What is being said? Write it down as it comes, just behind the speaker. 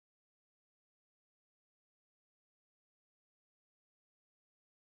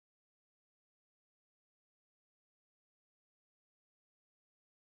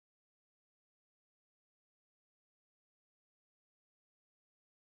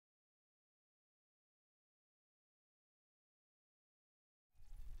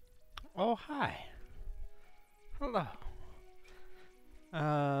Oh, hi. Hello.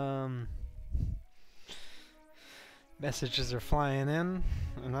 Um, Messages are flying in,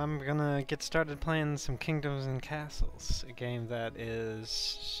 and I'm gonna get started playing some Kingdoms and Castles, a game that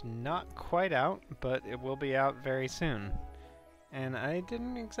is not quite out, but it will be out very soon. And I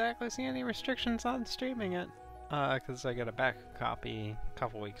didn't exactly see any restrictions on streaming it, because I got a back copy a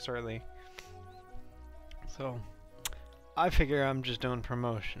couple weeks early. So, I figure I'm just doing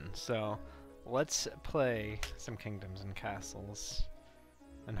promotion, so let's play some Kingdoms and Castles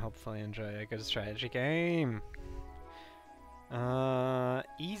and hopefully enjoy a good strategy game.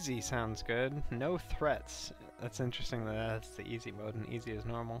 Easy sounds good. No threats. That's interesting that that's the easy mode and easy is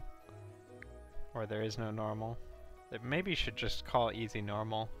normal. Or there is no normal. They maybe should just call easy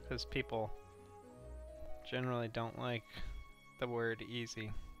normal, because people generally don't like the word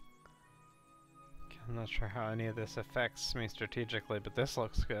easy. I'm not sure how any of this affects me strategically, but this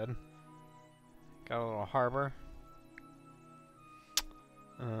looks good. Got a little harbor.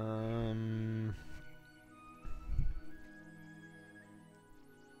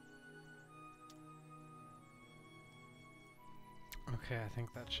 Okay, I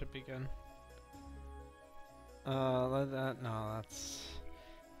think that should be good. No, that's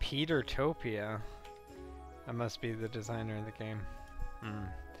Petertopia. That must be the designer of the game.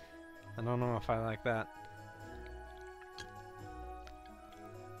 I don't know if I like that.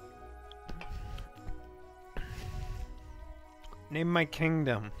 Name my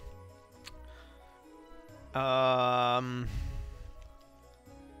kingdom. The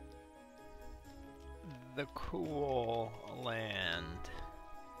Cool Land.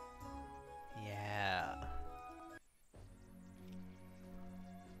 Yeah.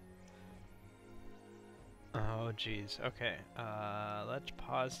 Oh, geez. Okay. Let's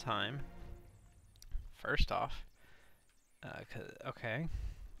pause time. First off, okay,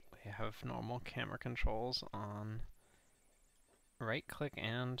 we have normal camera controls on right click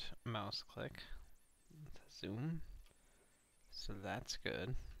and mouse click to zoom, so that's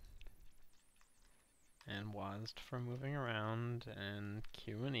good. And WASD for moving around, and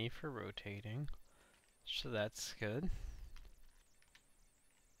Q and E for rotating, so that's good.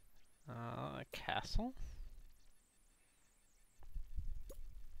 Castle?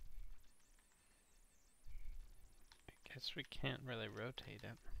 I guess we can't really rotate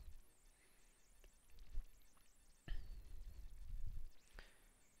it.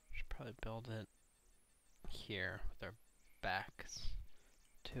 Should probably build it here with our backs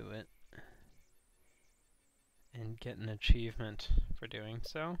to it and get an achievement for doing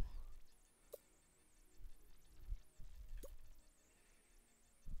so.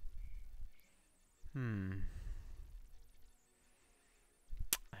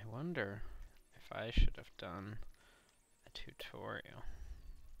 I wonder if I should have done a tutorial.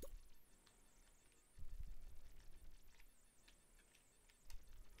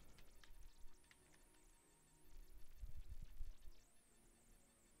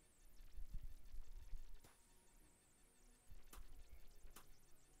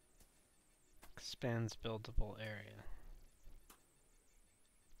 Expands buildable area.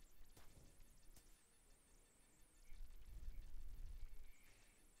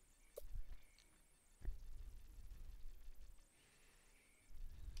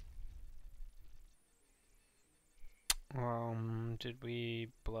 Did we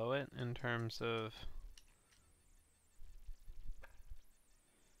blow it in terms of...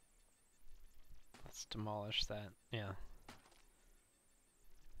 Let's demolish that, yeah.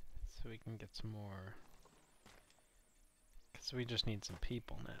 So we can get some more... Because we just need some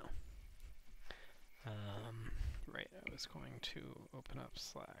people now. Right, I was going to open up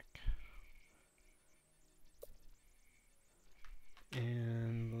Slack.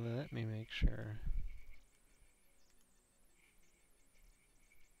 And let me make sure.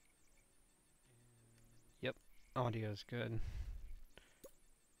 Yep, audio's good.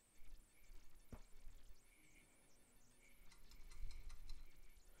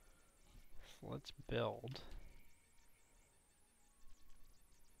 So let's build.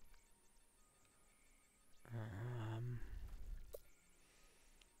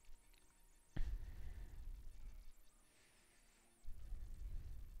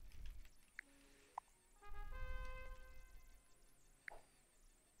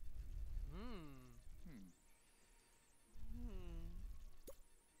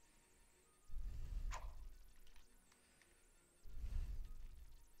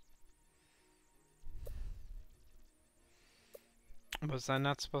 Was I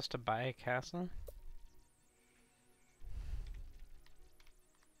not supposed to buy a castle?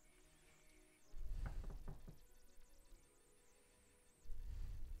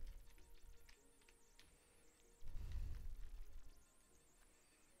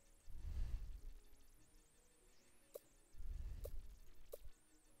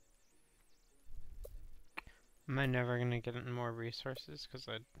 Am I never gonna get more resources? Because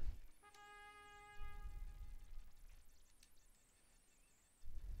I...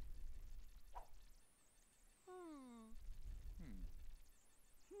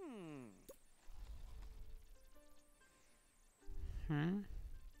 Hmm?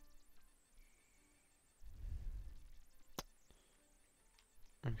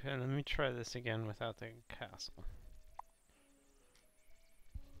 Okay, let me try this again without the castle.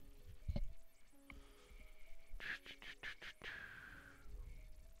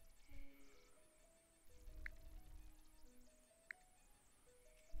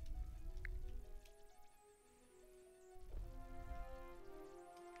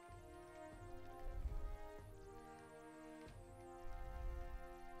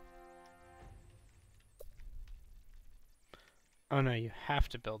 Oh no, you have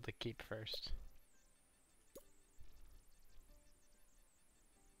to build the keep first.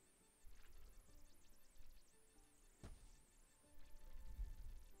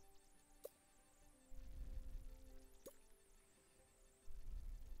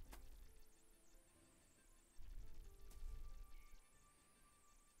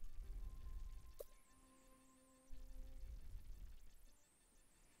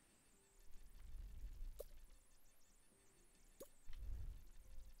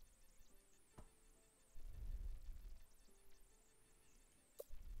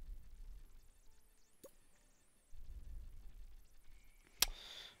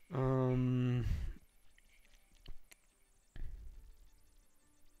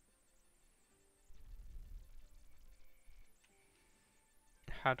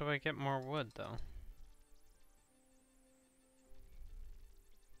 How do I get more wood, though?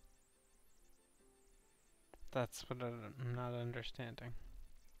 That's what I'm not understanding.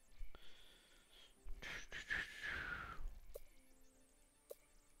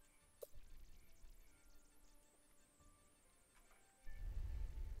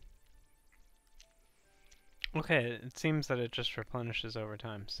 Okay, it seems that it just replenishes over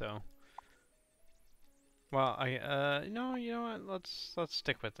time, so... Well, no, you know what, let's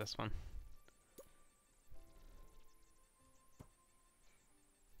stick with this one.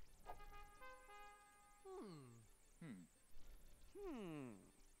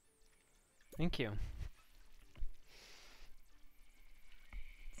 Thank you.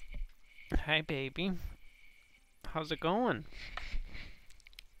 Hi, baby. How's it going?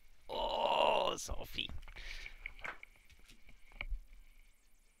 Oh, Sophie.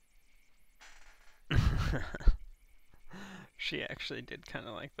 She actually did kind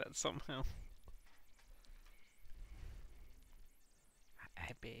of like that somehow.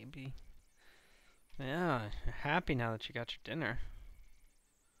 Hi, baby. Yeah, you're happy now that you got your dinner.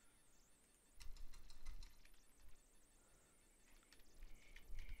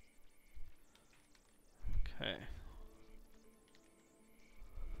 Okay.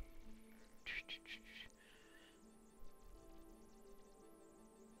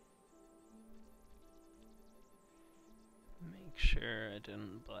 Make sure I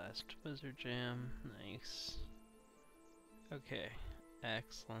didn't blast Wizard Jam. Nice. Okay,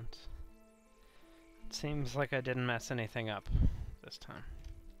 excellent. It seems like I didn't mess anything up this time.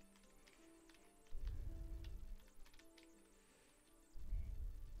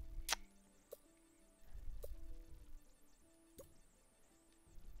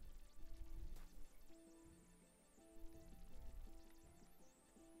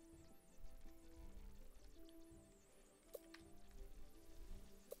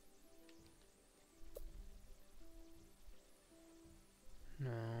 No.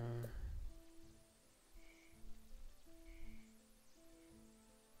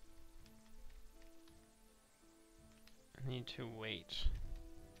 I need to wait.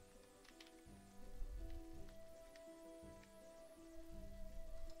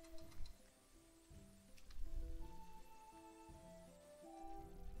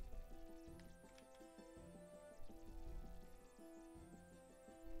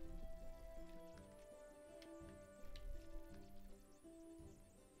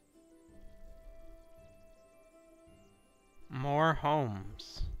 More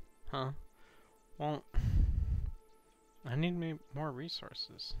homes. Huh? Well, I need more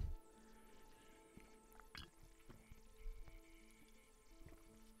resources.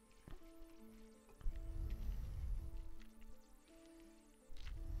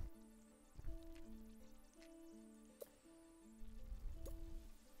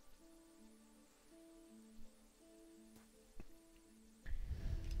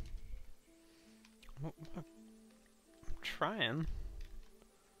 I'm trying.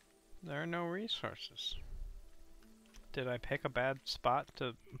 There are no resources. Did I pick a bad spot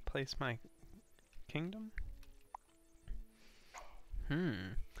to place my kingdom?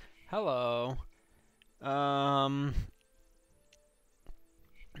 Hello. I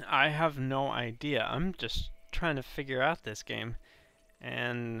have no idea. I'm just trying to figure out this game,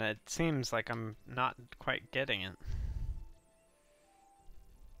 and it seems like I'm not quite getting it.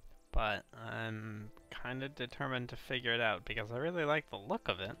 But I'm kind of determined to figure it out because I really like the look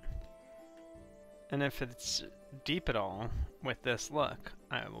of it. And if it's deep at all with this look,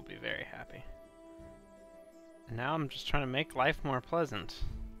 I will be very happy. And now I'm just trying to make life more pleasant.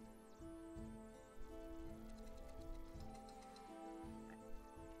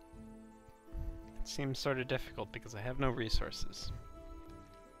 It seems sort of difficult because I have no resources.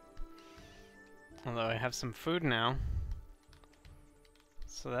 Although I have some food now.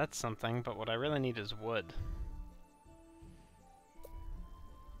 So that's something, but what I really need is wood.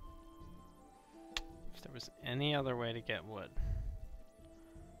 If there was any other way to get wood.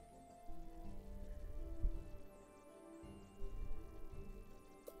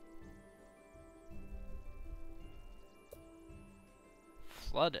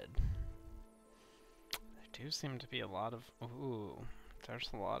 Flooded. There do seem to be a lot of... Ooh, there's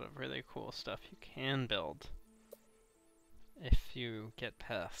a lot of really cool stuff you can build. If you get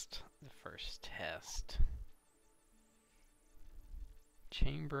past the first test.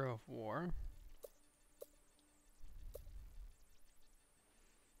 Chamber of War.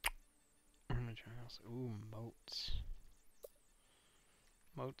 Ooh, moats.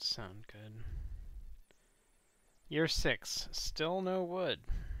 Moats sound good. Year 6, still no wood.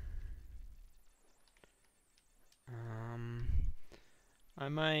 I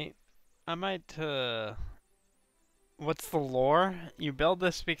might, what's the lore? You build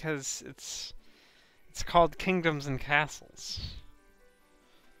this because it's called Kingdoms and Castles.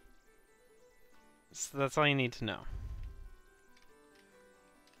 So that's all you need to know.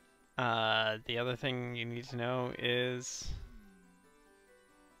 The other thing you need to know is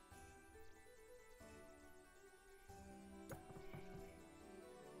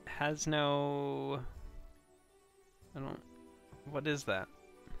has no... I don't... What is that?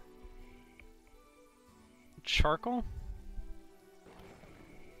 Charcoal?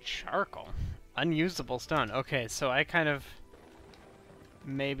 Charcoal? Unusable stone. Okay, so I kind of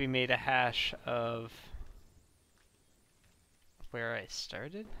maybe made a hash of where I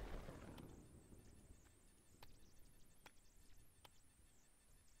started?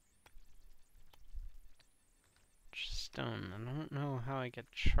 Stone. I don't know how I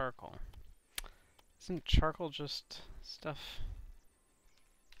get charcoal. Isn't charcoal just stuff?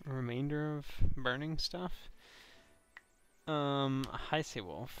 Remainder of burning stuff? Hi,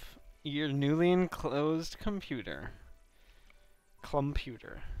 Wolf. Your newly enclosed computer.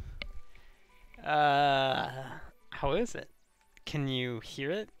 Clumputer. How is it? Can you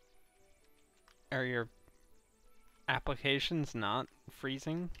hear it? Are your applications not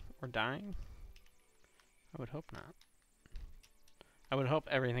freezing or dying? I would hope not. I would hope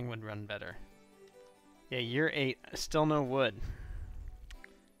everything would run better. Yeah, year 8, still no wood.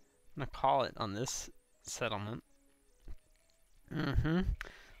 I'm gonna call it on this settlement.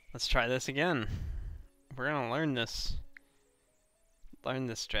 Let's try this again. We're gonna learn this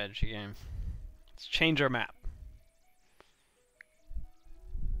strategy game. Let's change our map.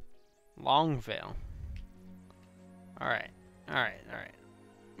 Longvale. Alright.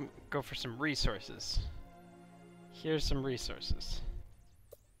 Go for some resources. Here's some resources.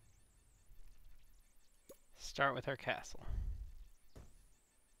 Start with our castle.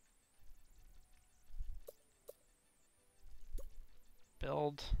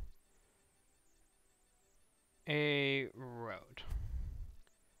 Build a road.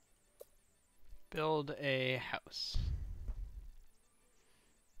 Build a house.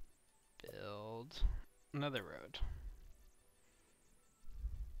 Build another road.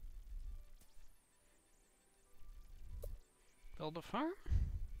 Build a farm?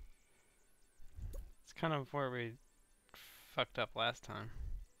 It's kind of where we fucked up last time.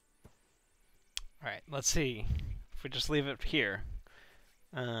 Alright, let's see. If we just leave it here.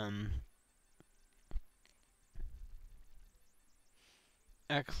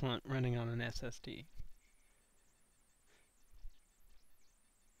 Excellent, running on an SSD.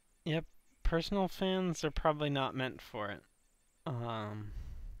 Yep, personal fans are probably not meant for it.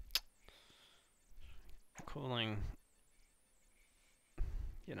 Cooling,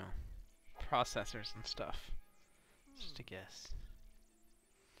 you know, processors and stuff. Just a guess.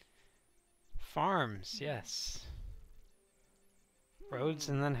 Farms, yes. Roads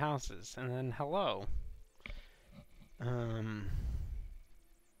and then houses, and then hello.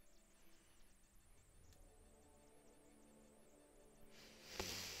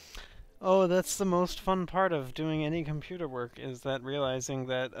 Oh, that's the most fun part of doing any computer work, is that realizing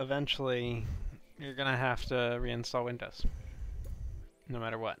that eventually you're gonna have to reinstall Windows, no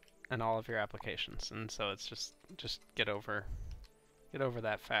matter what, and all of your applications. And so it's just get over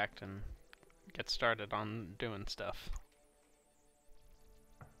that fact and get started on doing stuff.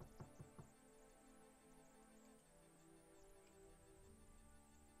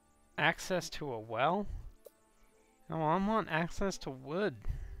 Access to a well? No, I want access to wood.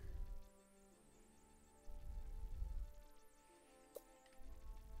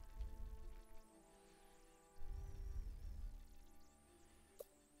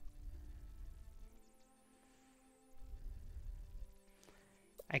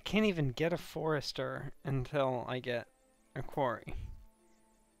 I can't even get a forester until I get a quarry,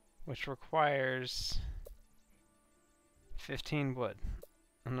 which requires 15 wood.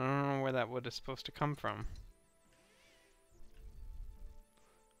 And I don't know where that wood is supposed to come from.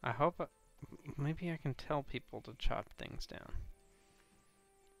 I hope maybe I can tell people to chop things down.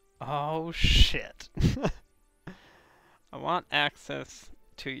 Oh shit. I want access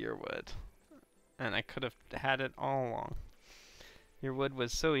to your wood. And I could have had it all along. Your wood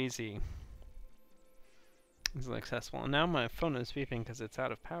was so easily accessible. And now my phone is beeping because it's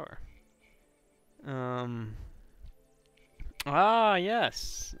out of power. Ah,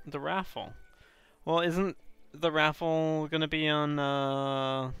 yes, the raffle. Well, isn't the raffle gonna be on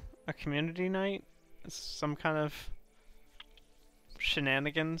a community night? Some kind of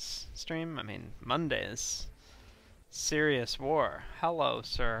shenanigans stream? I mean, Mondays. Serious War. Hello,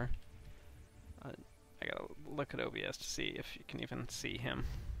 sir. I gotta look at OBS to see if you can even see him.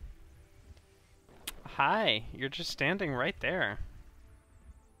 Hi, you're just standing right there.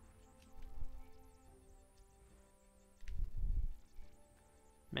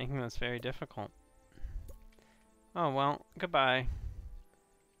 Making this very difficult. Oh, well, goodbye.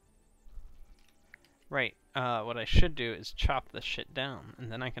 Right, what I should do is chop this shit down,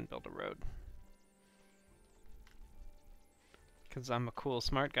 and then I can build a road. Because I'm a cool,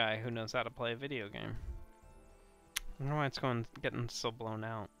 smart guy who knows how to play a video game. I don't know why it's getting so blown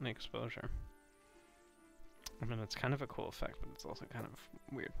out, the exposure. I mean, it's kind of a cool effect, but it's also kind of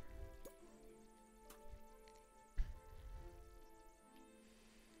weird.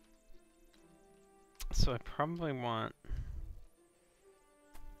 So I probably want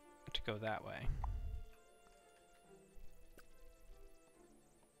to go that way.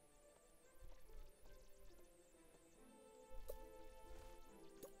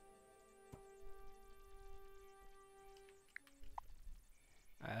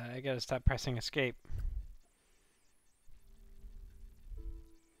 I gotta stop pressing escape.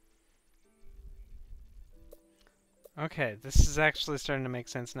 Okay, this is actually starting to make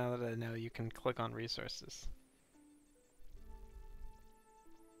sense now that I know you can click on resources.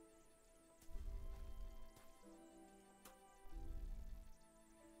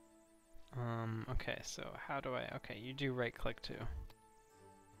 Okay, so how do I... Okay, you do right-click too.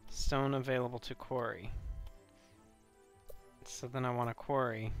 Stone available to quarry. So then I want a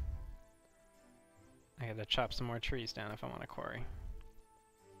quarry. I gotta chop some more trees down if I want a quarry.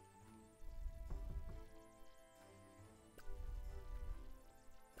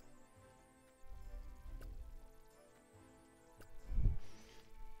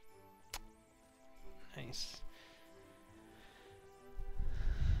 Nice.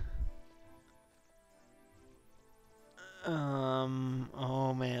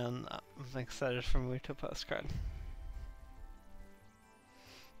 Oh man, I'm excited for Muto Postcard.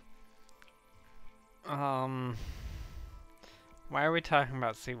 Why are we talking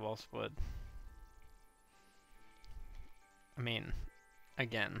about Seawolf's Wood? I mean,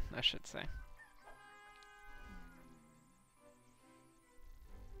 again, I should say.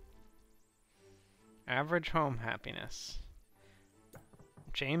 Average home happiness.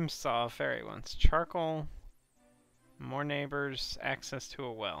 James saw a fairy once. Charcoal, more neighbors, access to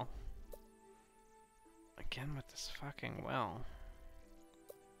a well. Again with this fucking well.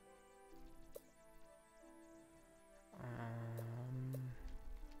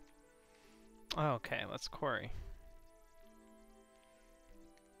 Okay, let's quarry.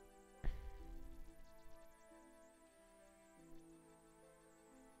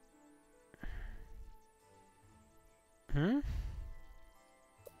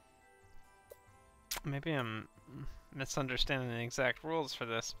 Maybe I'm misunderstanding the exact rules for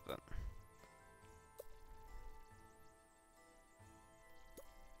this, but...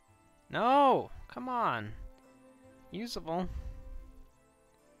 No! Come on! Usable.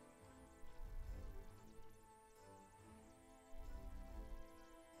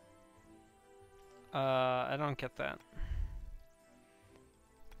 I don't get that.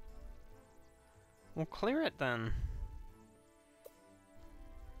 We'll clear it then.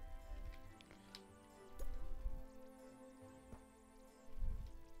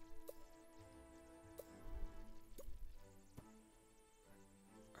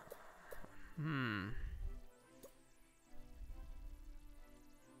 I'm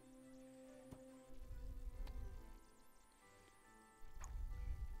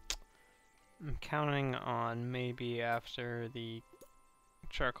counting on maybe after the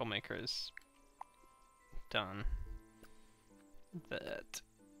charcoal maker is done that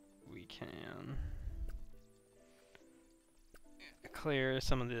we can clear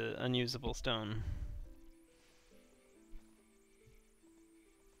some of the unusable stone.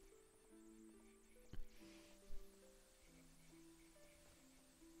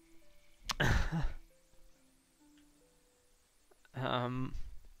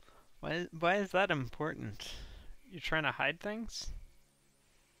 Why is that important? You're trying to hide things?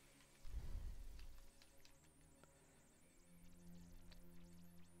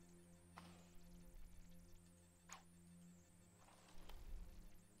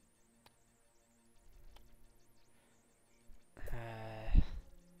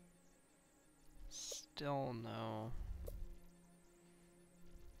 Still no.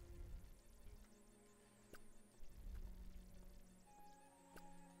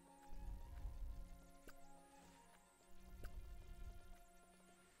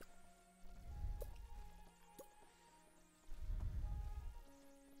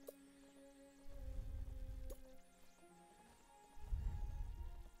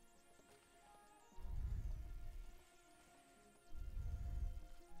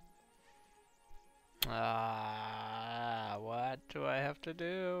 What do I have to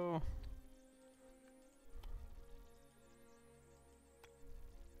do?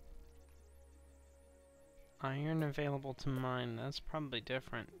 Iron available to mine, that's probably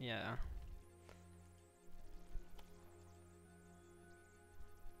different, yeah.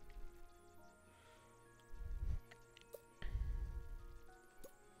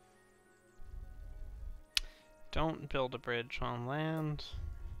 Don't build a bridge on land.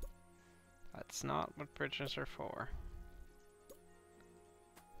 That's not what bridges are for.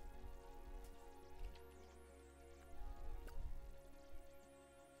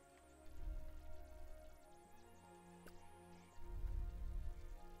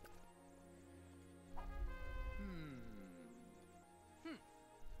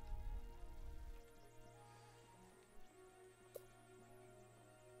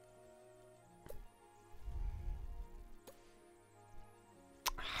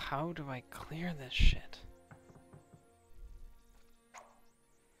 How do I clear this shit?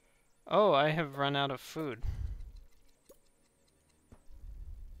 Oh, I have run out of food.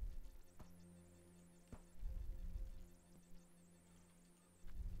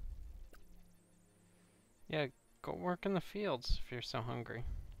 Yeah, go work in the fields if you're so hungry.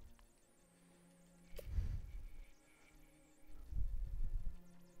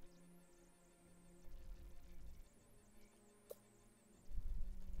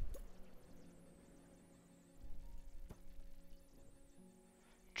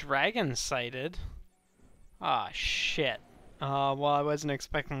 Dragon sighted? Ah, shit. Well, I wasn't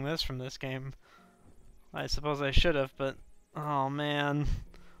expecting this from this game. I suppose I should have, but... Oh, man.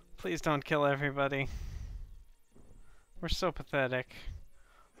 Please don't kill everybody. We're so pathetic.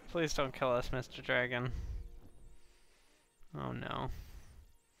 Please don't kill us, Mr. Dragon. Oh, no.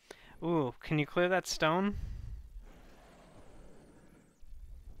 Ooh, can you clear that stone?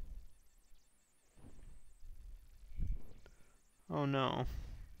 Oh, no.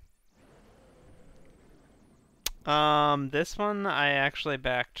 This one I actually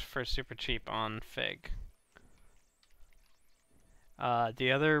backed for super cheap on Fig.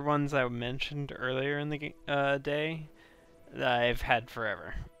 The other ones I mentioned earlier in the day, I've had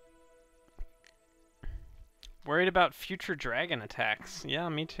forever. Worried about future dragon attacks. Yeah,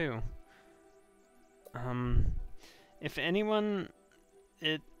 me too. If anyone...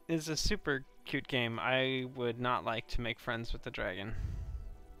 It is a super cute game. I would not like to make friends with the dragon.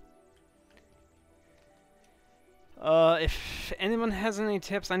 If anyone has any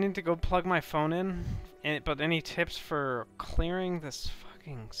tips, I need to go plug my phone in. But any tips for clearing this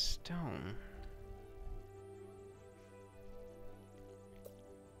fucking stone?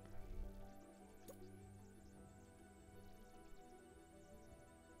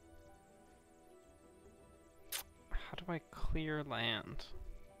 How do I clear land?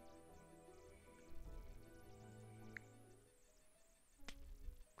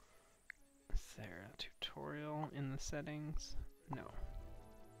 Is there a tutorial in the settings? No.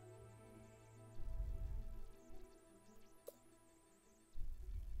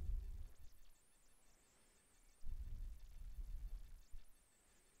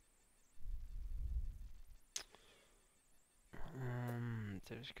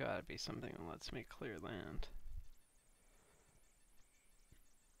 There's gotta be something that lets me clear land.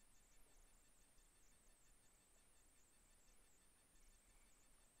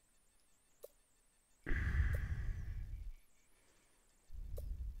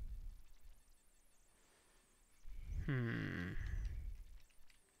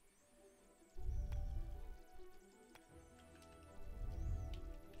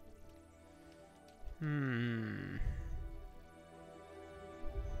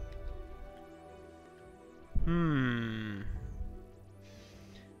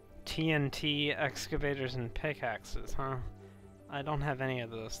 TNT excavators and pickaxes, huh? I don't have any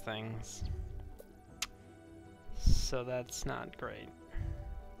of those things. So that's not great.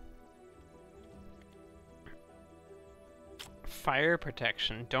 Fire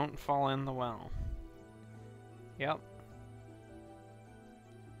protection. Don't fall in the well. Yep.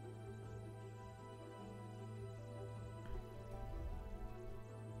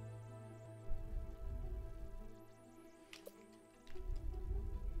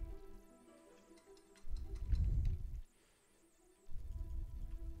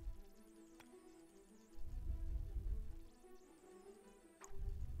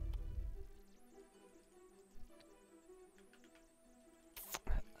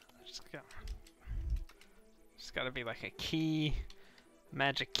 Just gotta be like a key,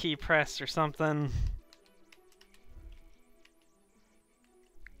 magic key press or something.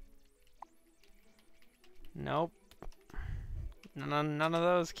 Nope. None of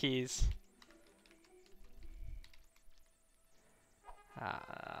those keys.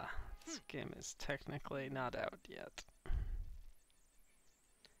 This game is technically not out yet.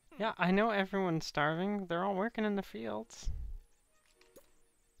 Yeah, I know everyone's starving. They're all working in the fields.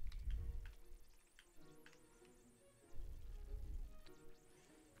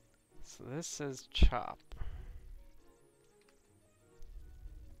 So this says chop.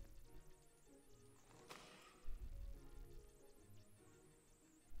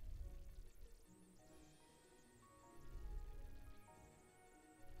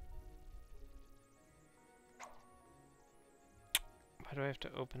 Why do I have to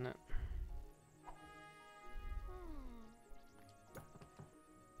open it?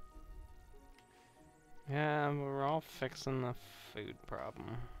 Yeah, we're all fixing the food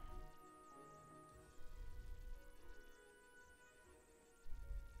problem.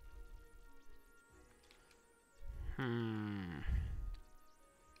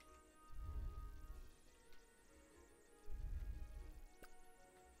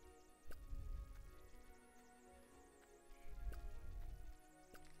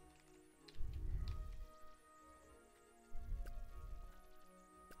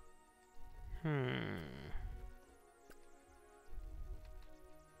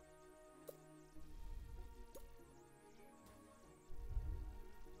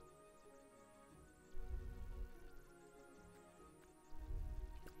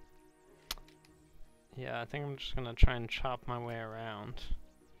 Yeah, I think I'm just gonna try and chop my way around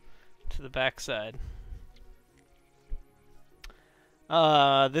to the backside.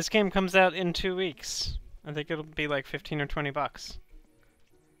 This game comes out in 2 weeks. I think it'll be like 15 or 20 bucks.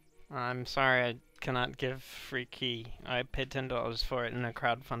 I'm sorry I cannot give free key. I paid $10 for it in a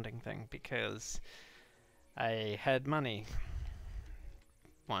crowdfunding thing because I had money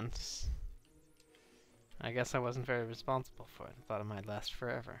once. I guess I wasn't very responsible for it. I thought it might last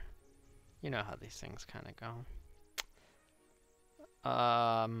forever. You know how these things kind of go.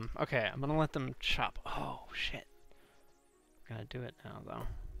 Okay, I'm gonna let them chop. Oh, shit. We're gonna do it now, though.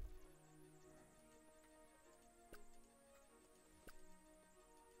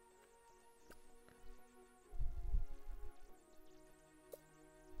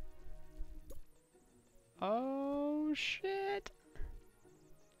 Oh, shit.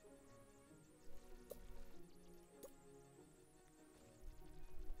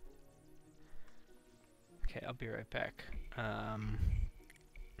 Okay, I'll be right back. I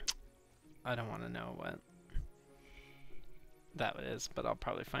don't want to know what that is, but I'll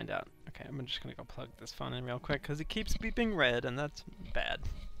probably find out. Okay, I'm just gonna go plug this phone in real quick because it keeps beeping red, and that's bad,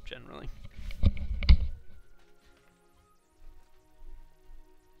 generally.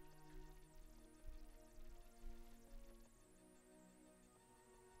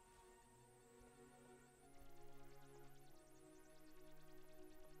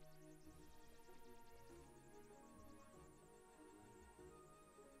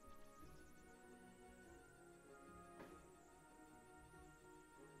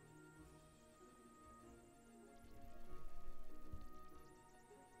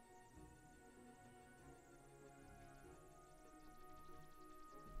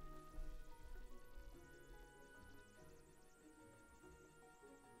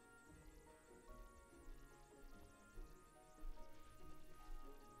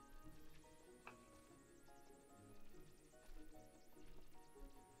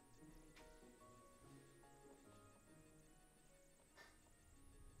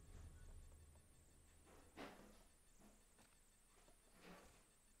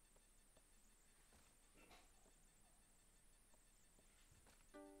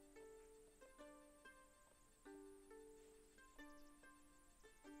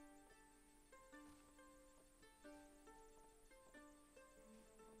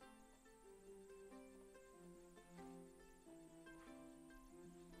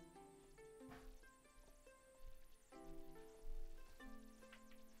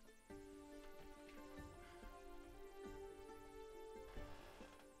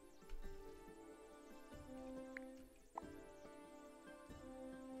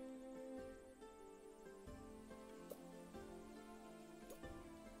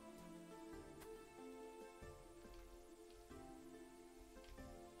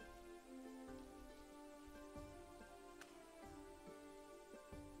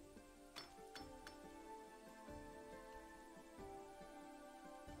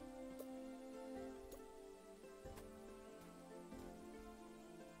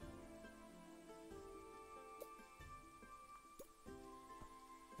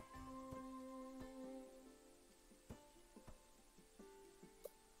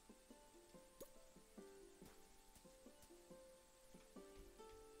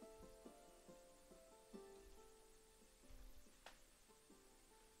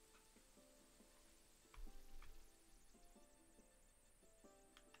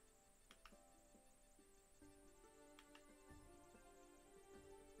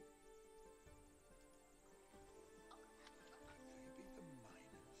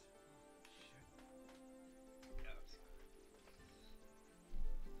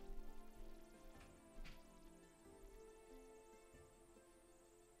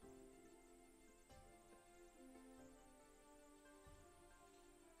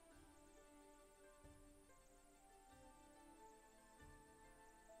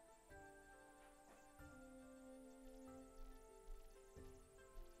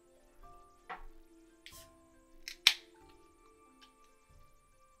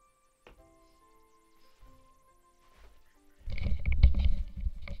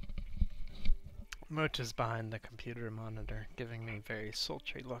 Moch is behind the computer monitor, giving me very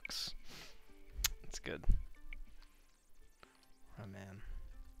sultry looks. It's good. Oh man.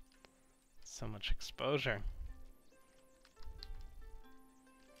 So much exposure.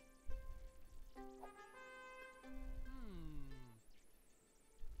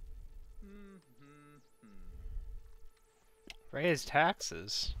 Raise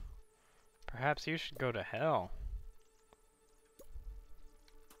taxes? Perhaps you should go to hell.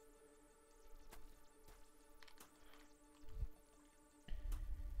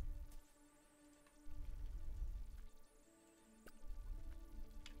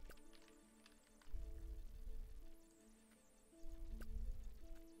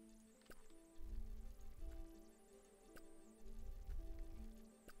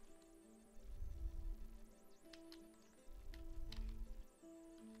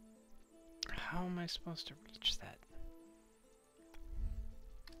 How am I supposed to reach that?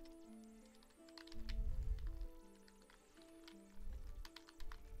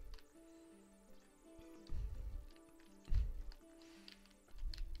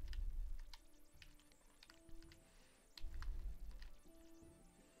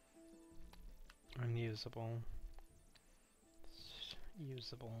 Unusable.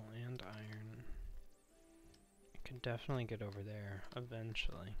 Usable and iron. I can definitely get over there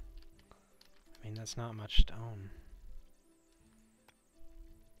eventually. I mean, that's not much stone.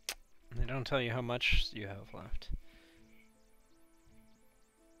 They don't tell you how much you have left.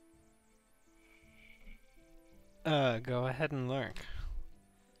 Go ahead and lurk.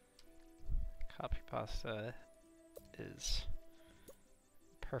 Copy pasta is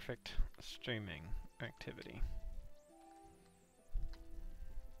perfect streaming activity.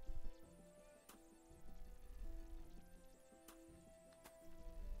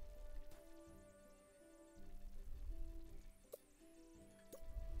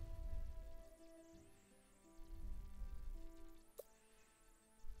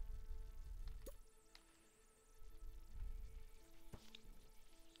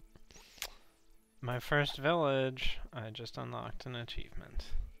 My first village, I just unlocked an achievement.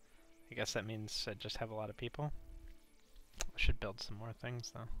 I guess that means I just have a lot of people. I should build some more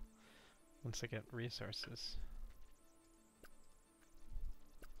things though, once I get resources.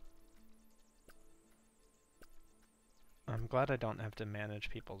 I'm glad I don't have to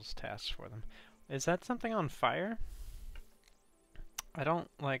manage people's tasks for them. Is that something on fire? I don't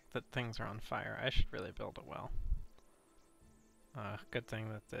like that things are on fire. I should really build a well. Good thing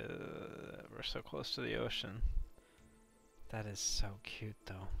that we're so close to the ocean. That is so cute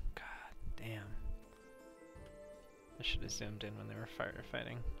though. God damn. I should have zoomed in when they were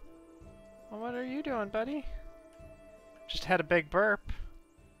firefighting. Well, what are you doing, buddy? Just had a big burp.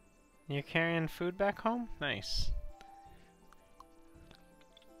 You carrying food back home? Nice.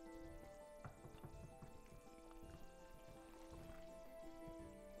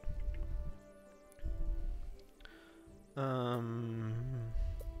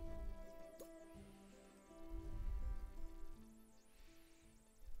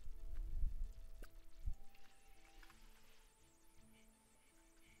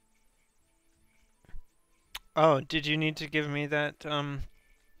 Oh, did you need to give me that,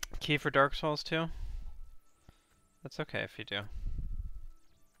 key for Dark Souls 2? That's okay if you do.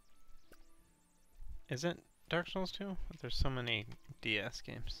 Is it Dark Souls 2? There's so many DS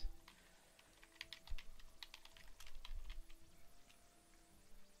games.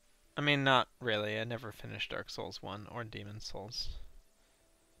 I mean, not really. I never finished Dark Souls 1 or Demon Souls.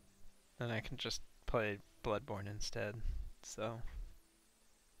 Then I can just play Bloodborne instead, so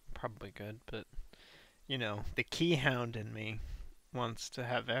probably good, but you know, the keyhound in me wants to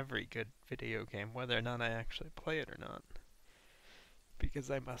have every good video game, whether or not I actually play it or not. Because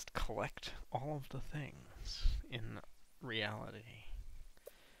I must collect all of the things in reality.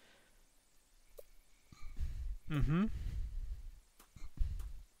 Mm-hmm.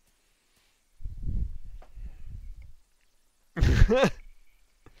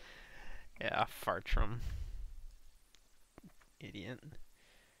 Yeah, Fartrum. Idiot.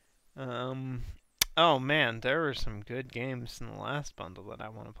 Oh man, there were some good games in the last bundle that I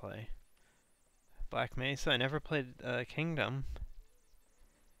want to play. Black Mesa, I never played Kingdom.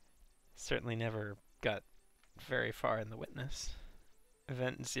 Certainly never got very far in the Witness.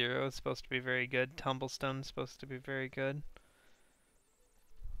 Event Zero is supposed to be very good. Tumblestone is supposed to be very good.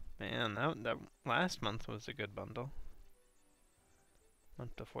 Man, that last month was a good bundle.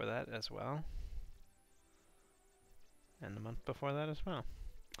 Month before that as well. And the month before that as well.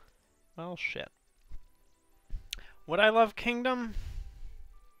 Well, shit. Would I love Kingdom?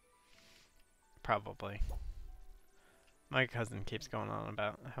 Probably. My cousin keeps going on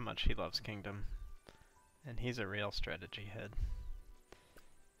about how much he loves Kingdom. And he's a real strategy head.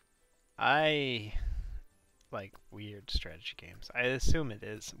 I like weird strategy games. I assume it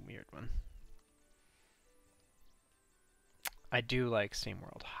is a weird one. I do like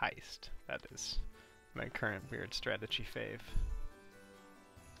SteamWorld Heist. That is my current weird strategy fave.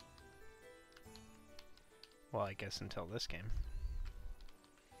 Well, I guess until this game.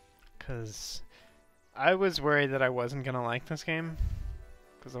 Because I was worried that I wasn't going to like this game.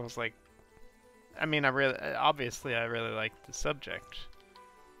 Because I was like, I mean, obviously I really like the subject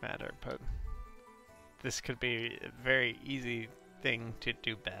matter, but this could be a very easy thing to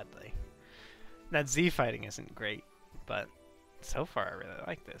do badly. That Z fighting isn't great, but so far I really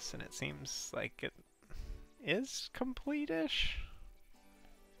like this, and it seems like it is complete-ish.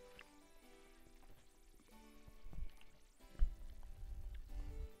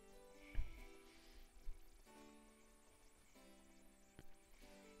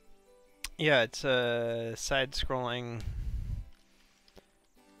 Yeah, it's a side-scrolling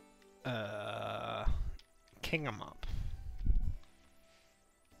king 'em up.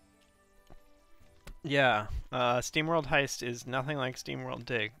 Yeah, SteamWorld Heist is nothing like SteamWorld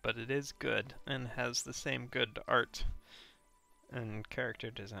Dig, but it is good and has the same good art and character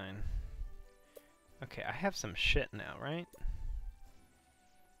design. Okay, I have some shit now, right?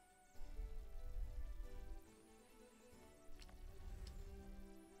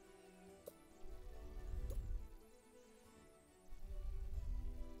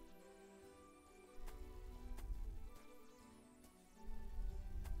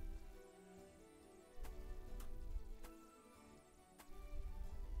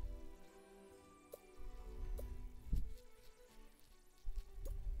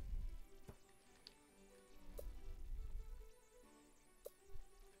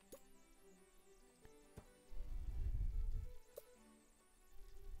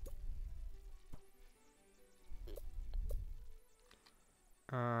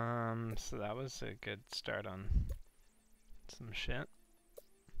 So that was a good start on some shit.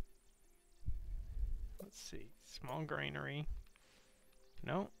 Let's see, small granary.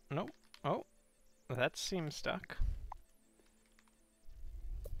 No, no, oh, that seems stuck.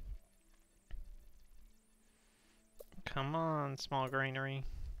 Come on, small granary.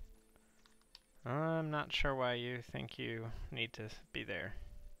 I'm not sure why you think you need to be there.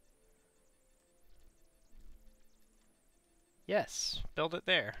 Yes, build it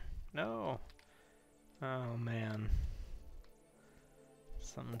there. No. Oh man.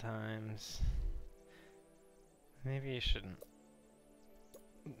 Sometimes. Maybe you shouldn't.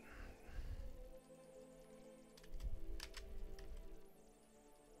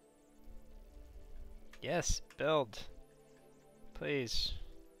 Yes, build. Please.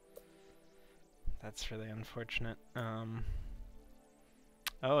 That's really unfortunate.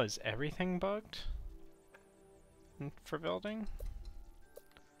 Oh, is everything bugged for building?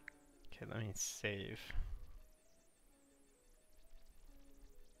 Okay, let me save.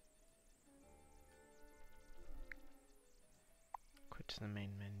 Quit to the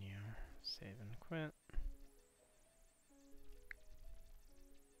main menu. Save and quit.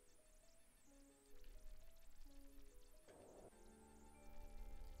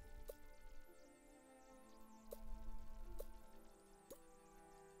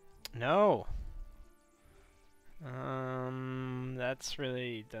 No!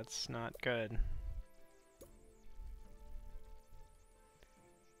 That's not good.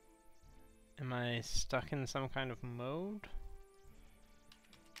 Am I stuck in some kind of mode?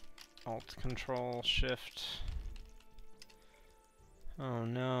 Alt, Control, Shift. Oh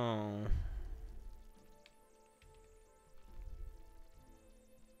no.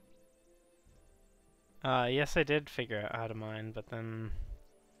 Yes I did figure out how to mine, but then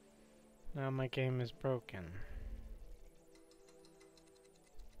now my game is broken.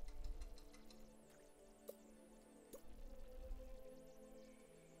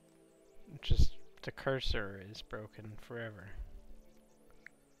 Just the cursor is broken forever.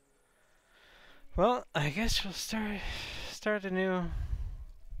 Well, I guess we'll start a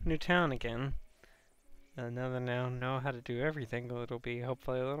new town again. Now that I know how to do everything, it'll be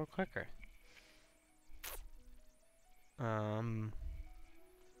hopefully a little quicker.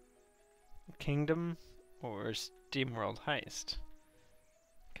 Kingdom or SteamWorld Heist?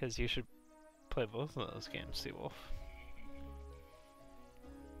 Because you should play both of those games, Seawolf.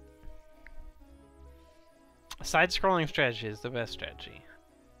 Side-scrolling strategy is the best strategy.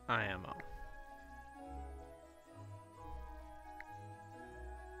 IMO.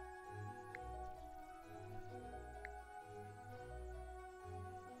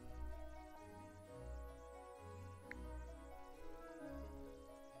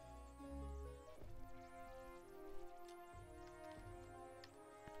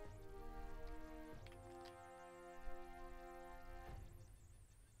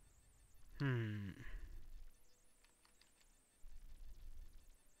 Hmm.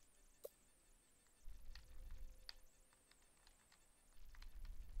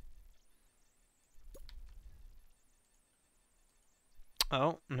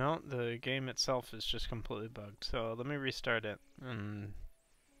 Oh, no, the game itself is just completely bugged. So let me restart it. And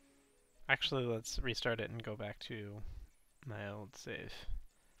actually, let's restart it and go back to my old save.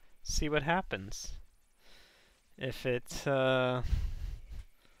 See what happens. If it's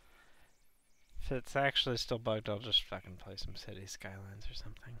actually still bugged, I'll just fucking play some City Skylines or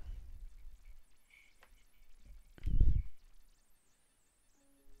something.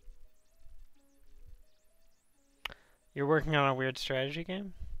 You're working on a weird strategy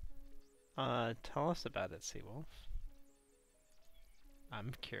game? Tell us about it, Seawolf.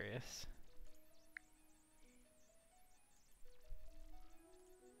 I'm curious.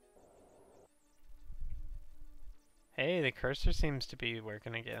 Hey, the cursor seems to be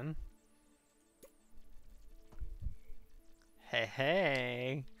working again. Hey,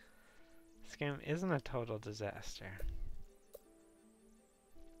 hey! This game isn't a total disaster.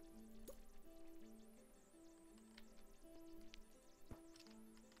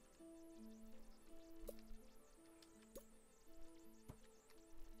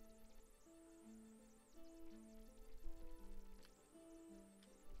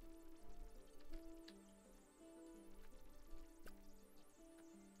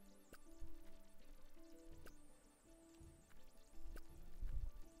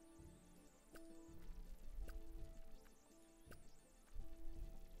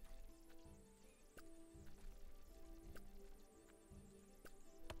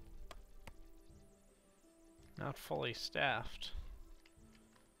 Not fully staffed.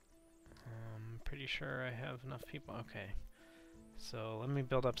 I'm pretty sure I have enough people. Okay. So let me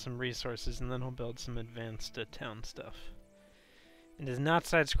build up some resources and then I'll build some advanced town stuff. It is not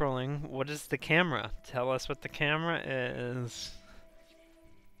side-scrolling. What is the camera? Tell us what the camera is.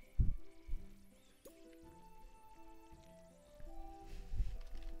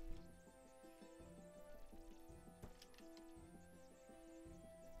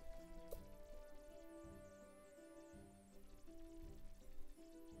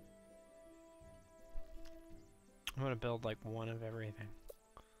 I'm gonna build like one of everything.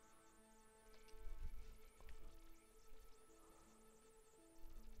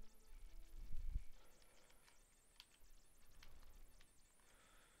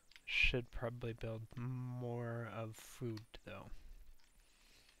 Should probably build more of food though.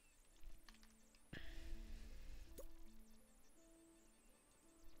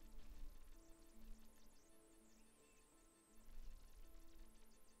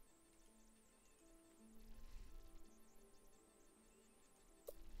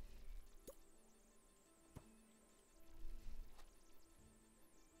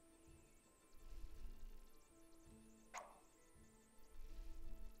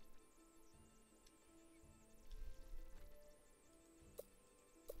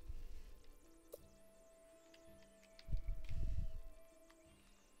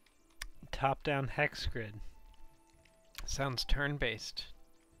 Top-down hex grid. Sounds turn-based.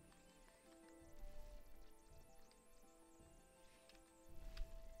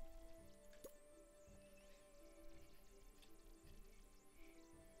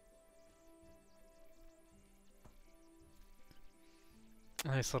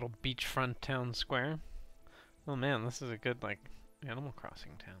 Nice little beachfront town square. Oh man, this is a good like Animal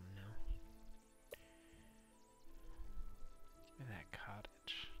Crossing town now. Look at that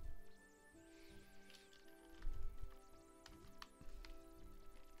cottage.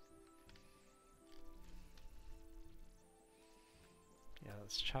 Yeah,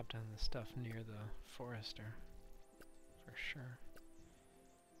 let's chop down the stuff near the forester for sure.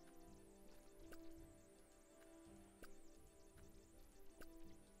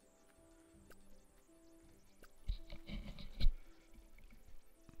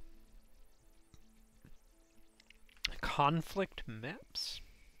 Conflict maps?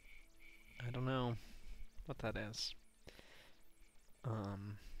 I don't know what that is.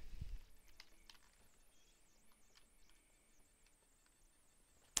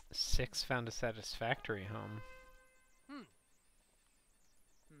 6 found a satisfactory home.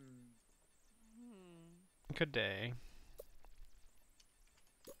 Good day.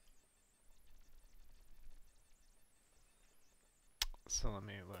 So let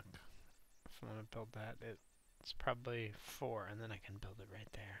me look. If I want to build that, it's probably 4, and then I can build it right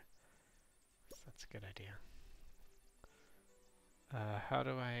there. So that's a good idea. How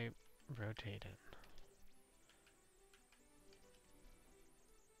do I rotate it?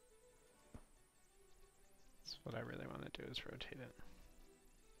 That's what I really want to do, is rotate it.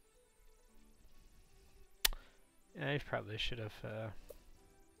 I probably should have,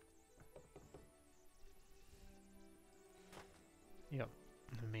 yep,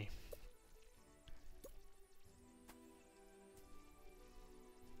 me.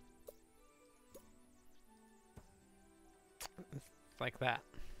 Like that.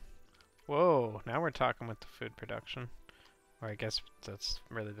 Whoa, now we're talking with the food production. Or I guess that's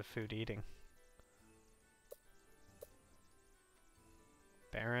really the food eating.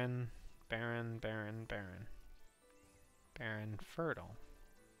 Barren, barren, barren, barren. Barren, fertile.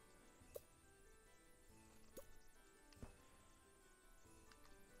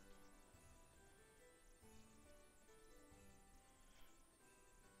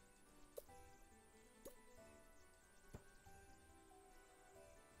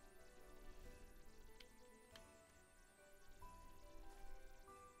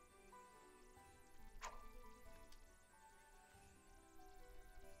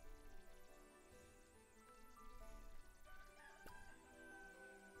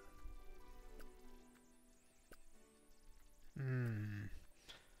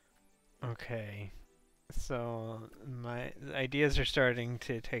 Okay. So my ideas are starting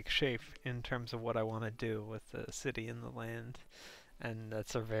to take shape in terms of what I want to do with the city and the land, and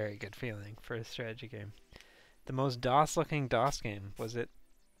that's a very good feeling for a strategy game. The most DOS-looking DOS game, was it?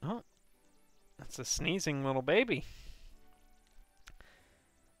 Oh, that's a sneezing little baby.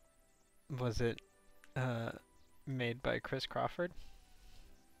 Was it made by Chris Crawford?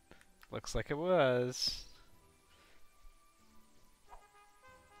 Looks like it was.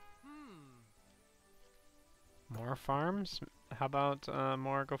 More farms? How about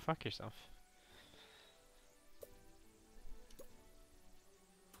more go fuck yourself?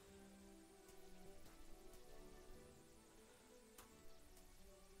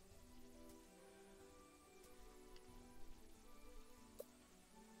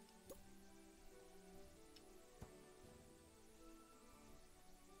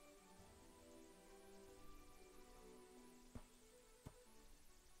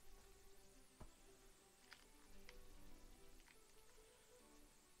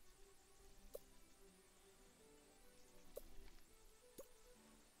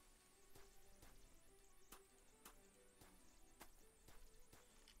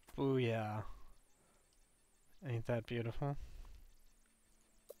 Booyah. Ain't that beautiful?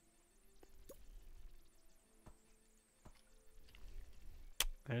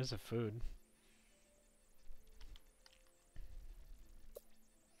 There's the food.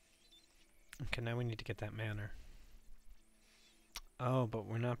 Okay, now we need to get that manor. Oh, but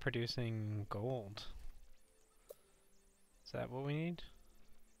we're not producing gold. Is that what we need?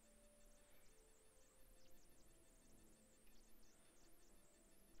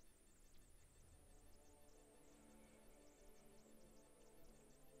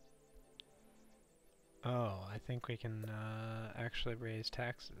 Oh, I think we can actually raise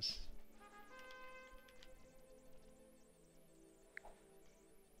taxes.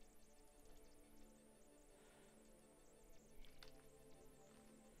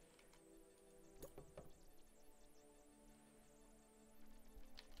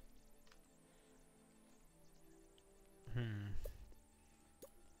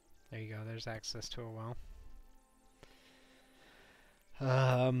 There you go, there's access to a well.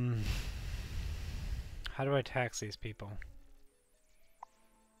 How do I tax these people?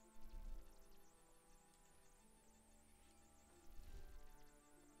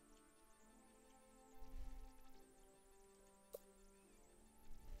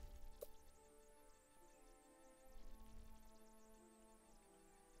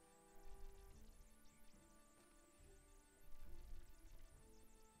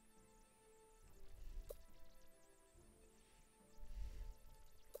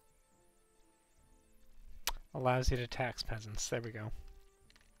 Allows you to tax peasants. There we go.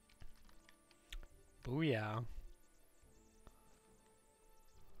 Booyah.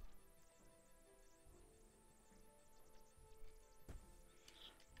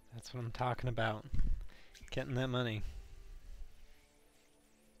 That's what I'm talking about. Getting that money.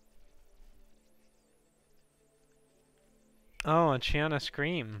 Oh, a Chiana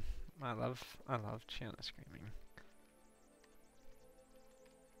Scream. I love Chiana Screaming.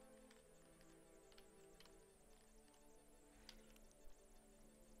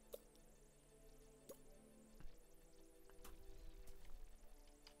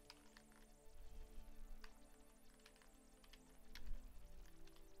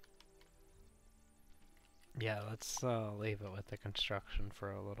 Yeah, let's leave it with the construction for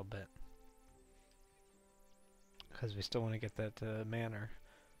a little bit. Because we still want to get that manor.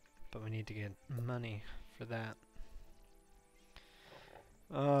 But we need to get money for that.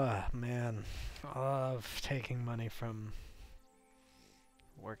 Man. I love taking money from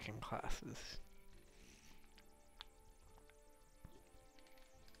working classes.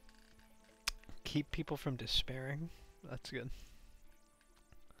 Keep people from despairing. That's good.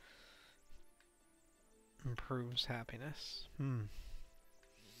 Improves happiness.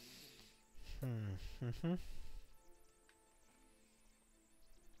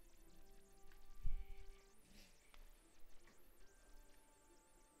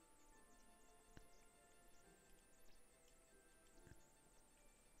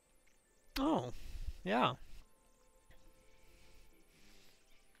 Oh, yeah.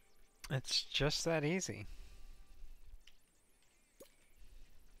 It's just that easy.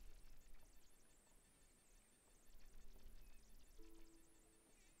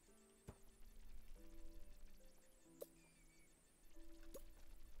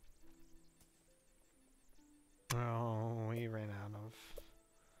 Oh, we ran out of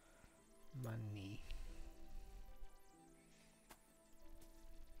money.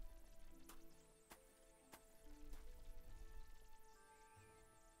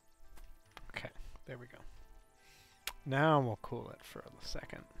 Okay, there we go. Now we'll cool it for a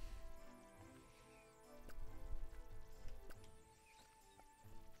second.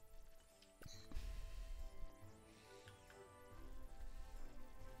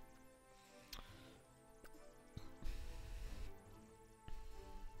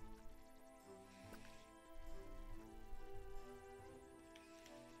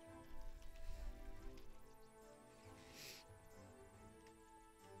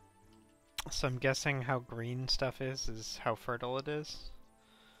 So I'm guessing how green stuff is how fertile it is.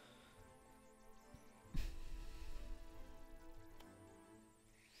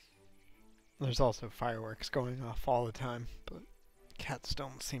 There's also fireworks going off all the time, but cats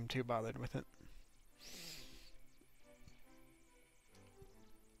don't seem too bothered with it.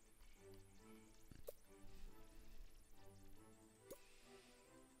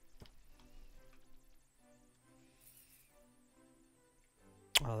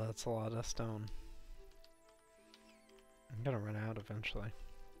 Oh, that's a lot of stone. I'm gonna run out eventually.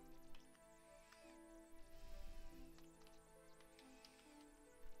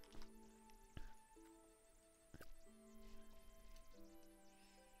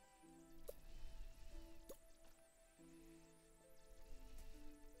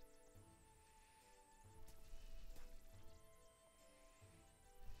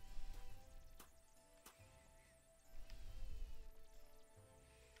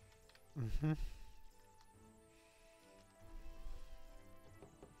 What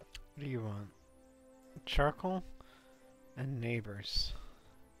do you want? Charcoal and neighbors.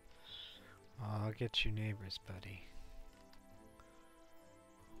 I'll get you neighbors, buddy.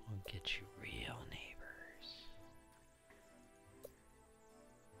 I'll get you real neighbors.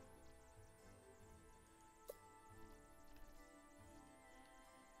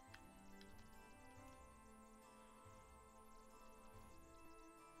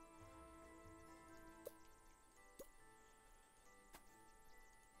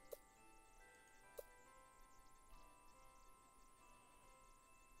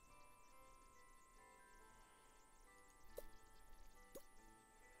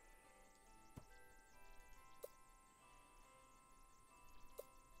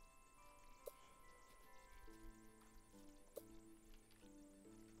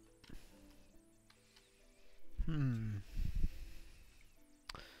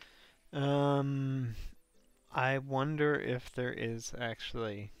 I wonder if there is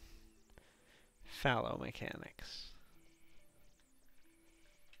actually fallow mechanics.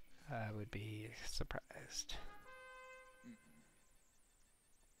 I would be surprised.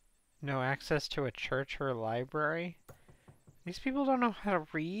 No access to a church or a library? These people don't know how to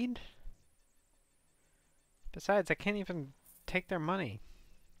read? Besides, I can't even take their money.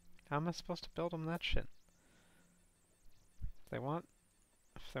 How am I supposed to build them that shit? If they want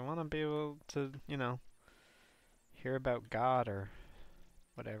to be able to, you know, hear about God or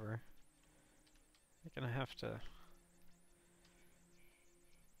whatever, they're gonna have to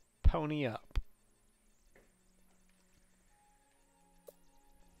pony up.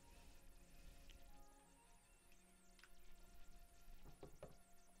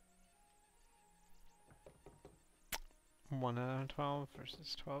 One out of 12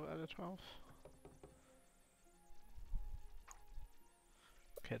 versus 12 out of 12.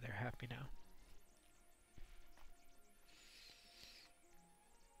 Okay, they're happy now.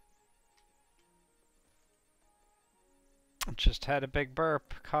 Just had a big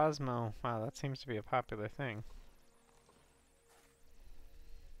burp. Cosmo. Wow, that seems to be a popular thing.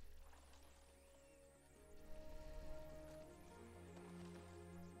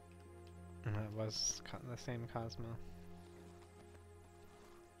 was the same Cosmo.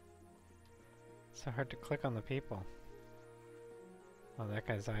 So hard to click on the people. Oh, that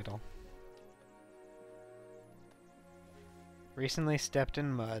guy's idle. Recently stepped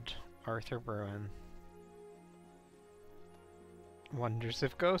in mud, Arthur Bruin. Wonders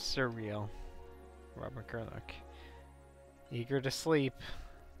if ghosts are real, Robert Gerlach. Eager to sleep.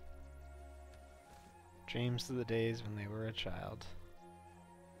 Dreams of the days when they were a child.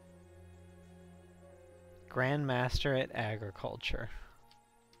 Grandmaster at Agriculture.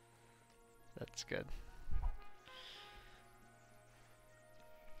 That's good.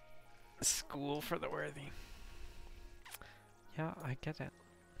 School for the worthy. Yeah, I get it.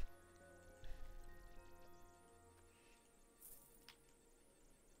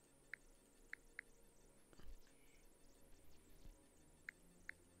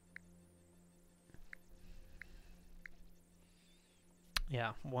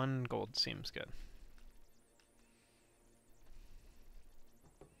 Yeah, 1 gold seems good.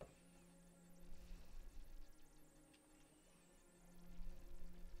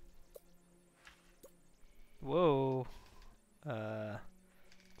 Whoa.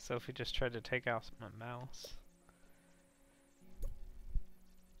 Sophie just tried to take out my mouse.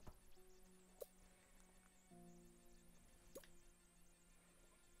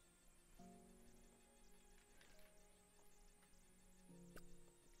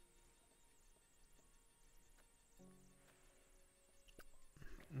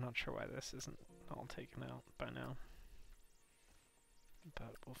 I'm not sure why this isn't all taken out by now,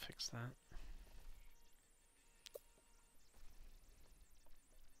 but we'll fix that.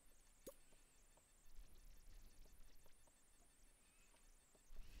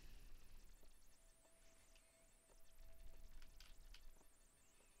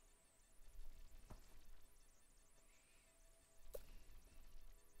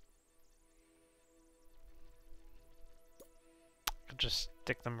 Just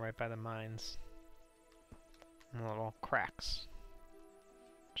stick them right by the mines. And little cracks.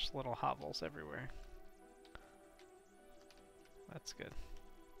 Just little hovels everywhere. That's good.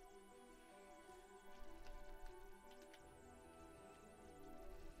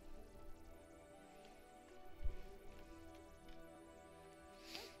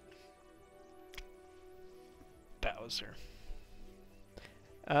 Bowser.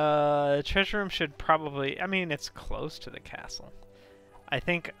 The treasure room should probably... I mean, it's close to the castle. I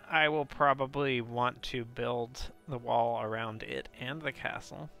think I will probably want to build the wall around it and the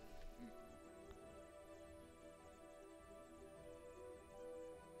castle.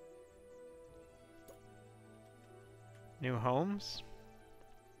 New homes?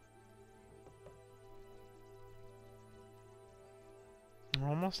 I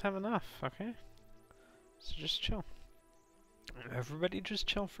almost have enough, okay? So just chill. Everybody just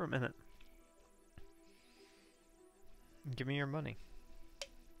chill for a minute. Give me your money.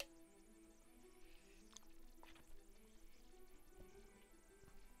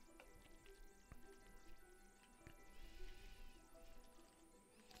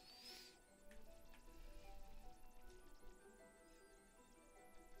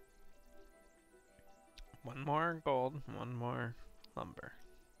 One more gold, one more lumber.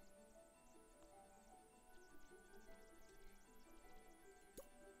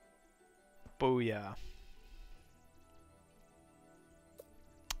 Booyah.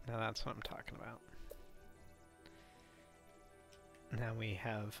 Now that's what I'm talking about. Now we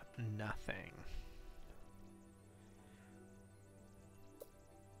have nothing.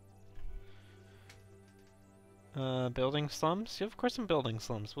 Building slums? Yeah, of course I'm building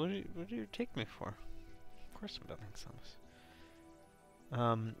slums. What do you take me for? Of course I'm building slums.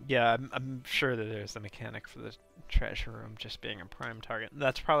 Yeah, I'm sure that there's a mechanic for the treasure room just being a prime target.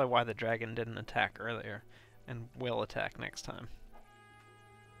 That's probably why the dragon didn't attack earlier, and will attack next time.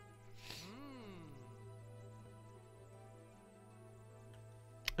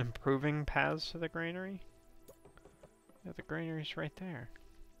 Improving paths to the granary? Yeah, the granary's right there.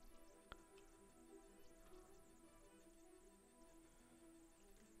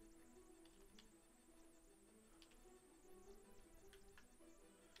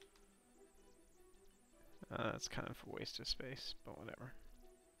 That's kind of a waste of space, but whatever.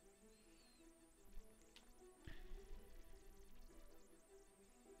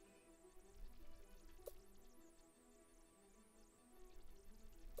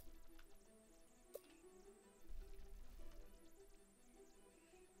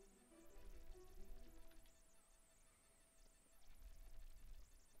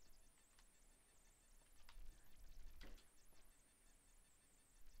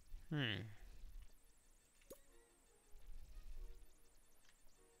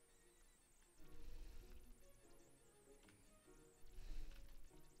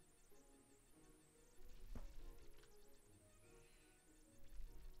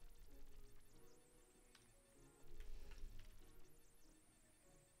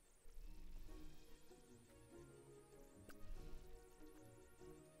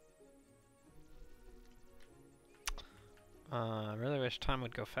 I really wish time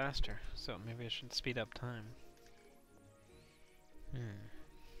would go faster, so maybe I should speed up time.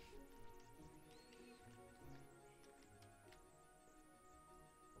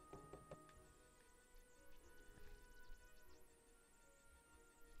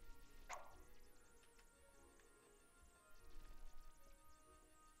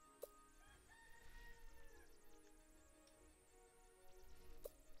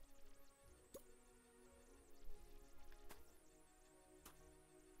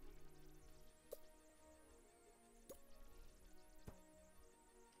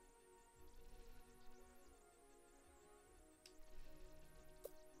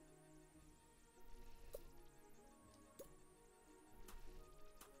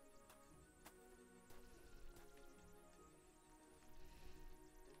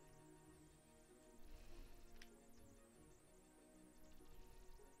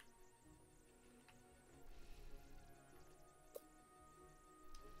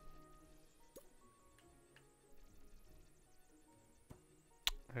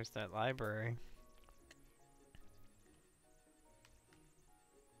 There's that library.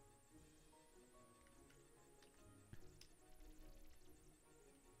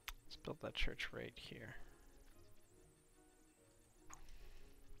 Let's build that church right here.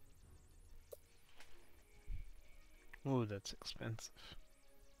 Ooh, that's expensive.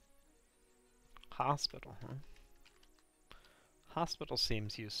 Hospital, huh? Hospital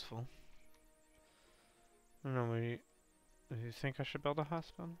seems useful. I don't know, do you think I should build a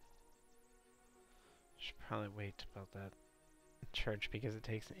hospital? Should probably wait to build that church because it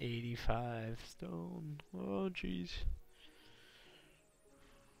takes 85 stone. Oh, jeez.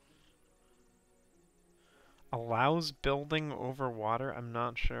 Allows building over water? I'm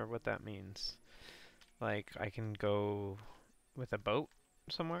not sure what that means. Like, I can go with a boat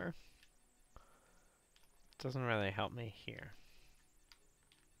somewhere? Doesn't really help me here.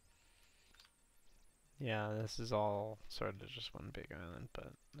 Yeah, this is all sort of just one big island, but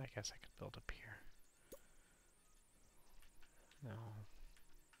I guess I could build up here. No.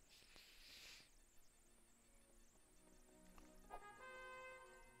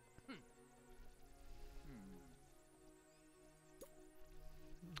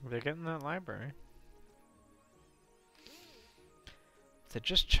 They're getting that library. They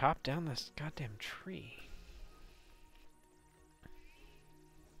just chopped down this goddamn tree.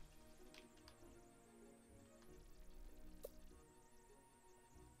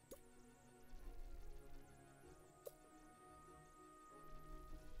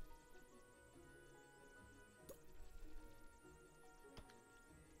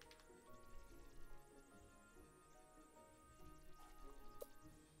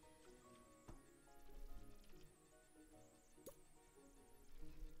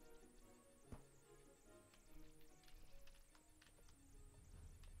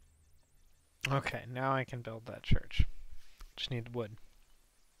 Okay, now I can build that church. Just need wood.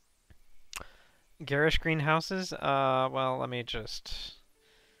 Garish greenhouses? Well, let me just...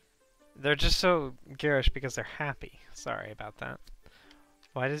 They're just so garish because they're happy. Sorry about that.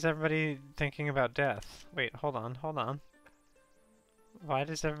 Why does everybody thinking about death? Wait, hold on, hold on. Why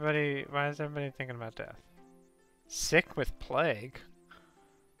is everybody thinking about death? Sick with plague?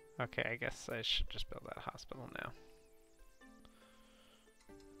 Okay, I guess I should just build that hospital now.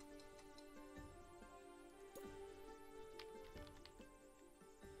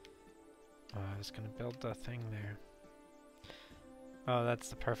 Oh, I was gonna build the thing there. Oh, that's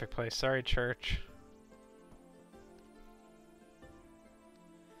the perfect place. Sorry, church.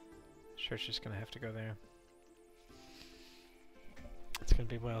 Church is gonna have to go there. It's gonna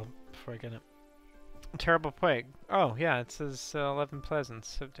be well before I get it. Terrible plague. Oh, yeah, it says 11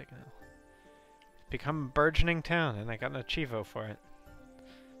 Pleasance have taken it. Become a burgeoning town, and I got an Chivo for it.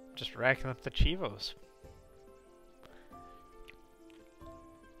 Just racking up the Chivos.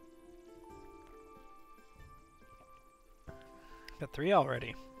 Got 3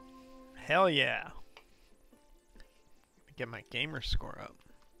 already. Hell yeah. Get my gamer score up.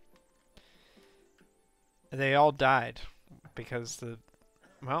 They all died because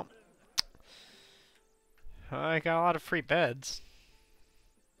well, I got a lot of free beds.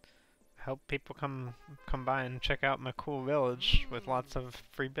 Hope people come by and check out my cool village with lots of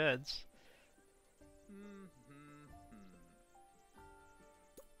free beds.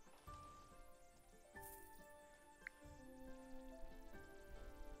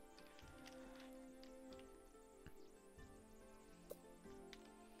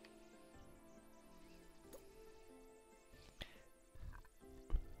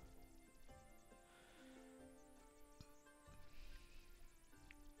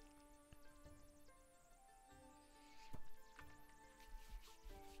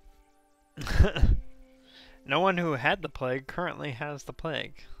 No one who had the plague currently has the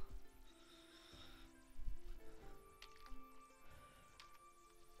plague.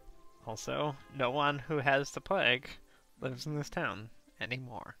 Also, no one who has the plague lives in this town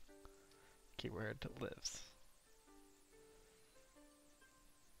anymore. Keyword lives.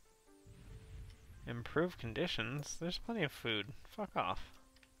 Improve conditions? There's plenty of food. Fuck off.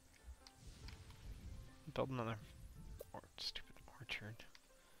 Build another stupid orchard.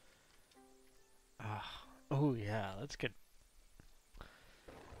 Oh yeah, let's get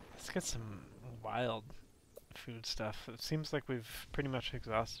some wild food stuff. It seems like we've pretty much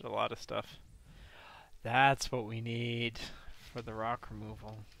exhausted a lot of stuff. That's what we need for the rock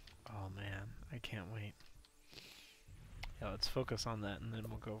removal. Oh man, I can't wait. Yeah, let's focus on that and then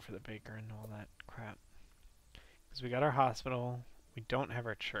we'll go for the baker and all that crap. Because we got our hospital, we don't have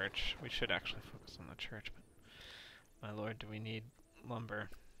our church. We should actually focus on the church, but my lord, do we need lumber?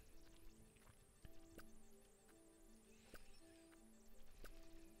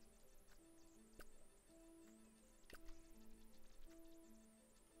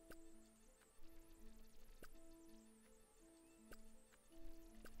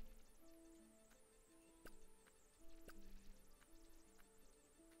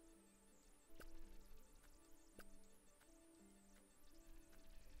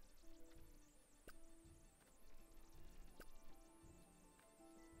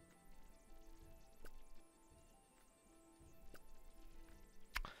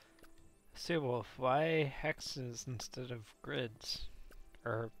 Seawolf, why hexes instead of grids?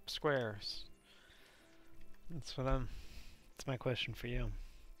 Or squares? That's my question for you.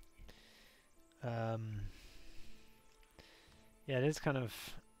 Yeah, it is kind of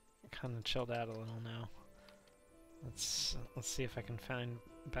chilled out a little now. Let's see if I can find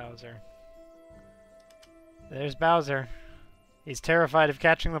Bowser. There's Bowser. He's terrified of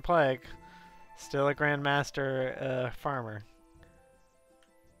catching the plague. Still a Grandmaster farmer.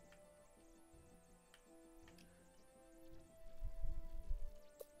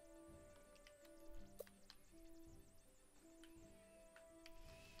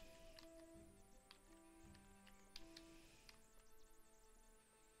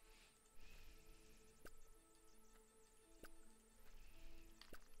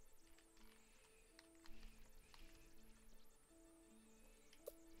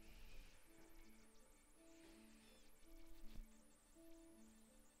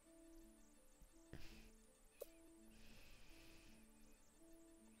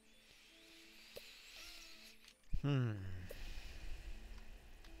 Hmm.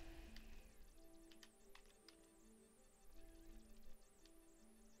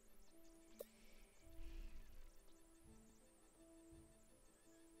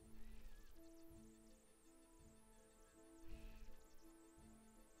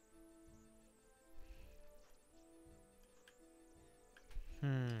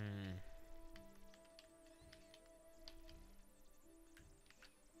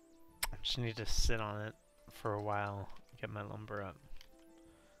 I just need to sit on it for a while, get my lumber up,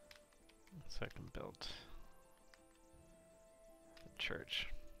 so I can build the church.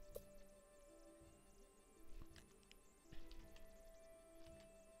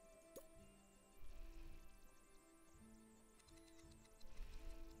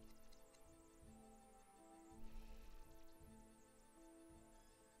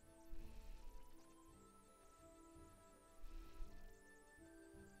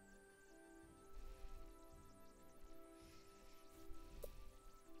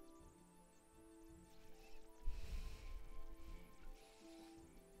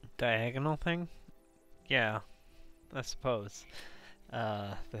 Diagonal thing? Yeah, I suppose.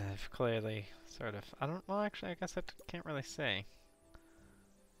 They've clearly sort of... well, actually, I guess I can't really say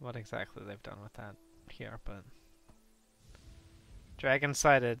what exactly they've done with that here, but... Dragon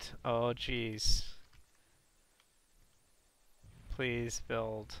sighted. Oh, jeez. Please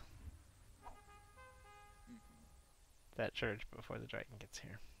build that church before the dragon gets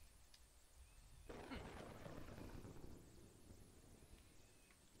here.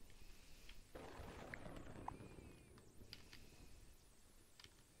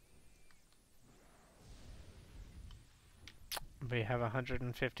 We have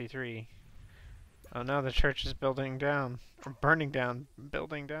 153. Oh no, the church is building down. Or burning down.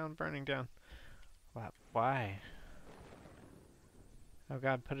 Building down, burning down. What? Why? Oh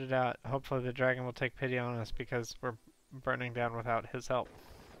god, put it out. Hopefully the dragon will take pity on us because we're burning down without his help.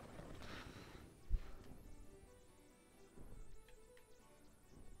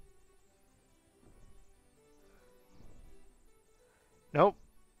 Nope.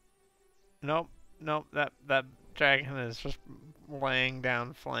 Nope. Nope. That dragon is just laying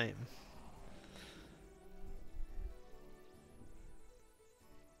down flame.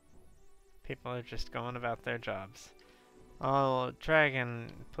 People are just going about their jobs. Oh, dragon,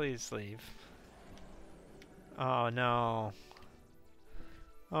 please leave. Oh no.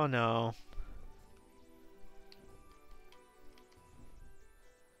 Oh no.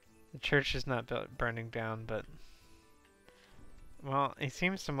 The church is not burning down, but... Well, he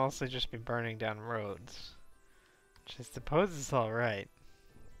seems to mostly just be burning down roads. Which I suppose is alright.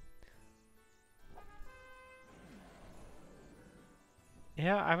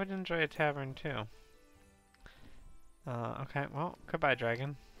 Yeah, I would enjoy a tavern too. Okay, well, goodbye,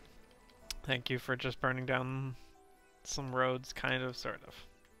 dragon. Thank you for just burning down some roads, kind of, sort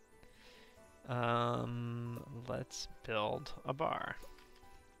of. Let's build a bar.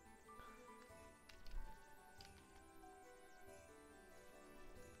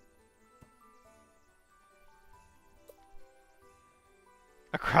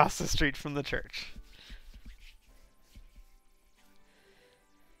 Across the street from the church.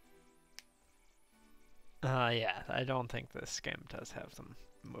 Yeah, I don't think this game does have them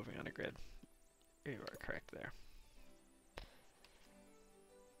moving on a grid. You are correct there.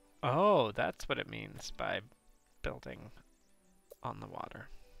 Oh, that's what it means by building on the water.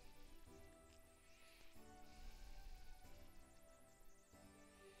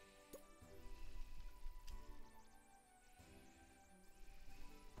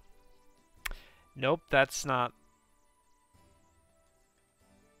 Nope, that's not.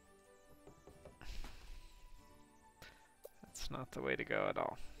 That's not the way to go at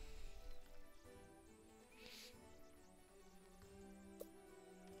all.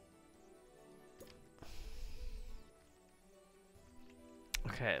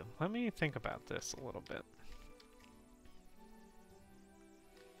 Okay, let me think about this a little bit.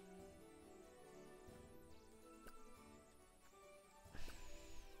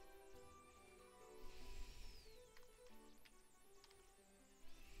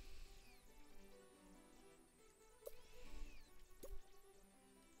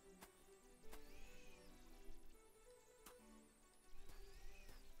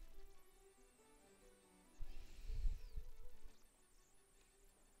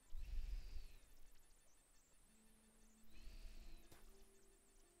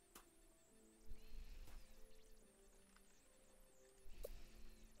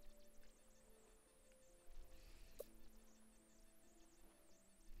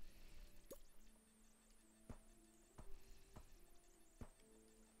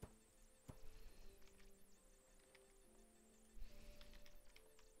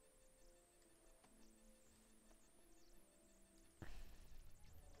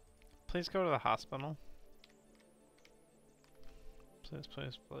 Please go to the hospital. Please,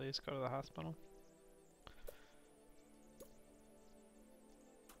 please, please go to the hospital.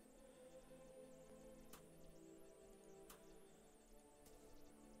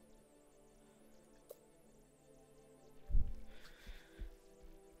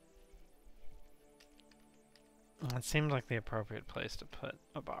 It seemed like the appropriate place to put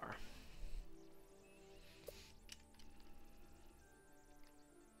a bar.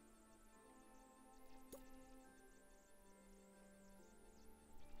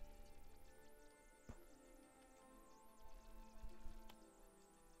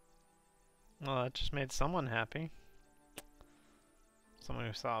 Well, that just made someone happy. Someone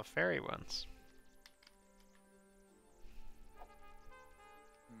who saw a fairy once.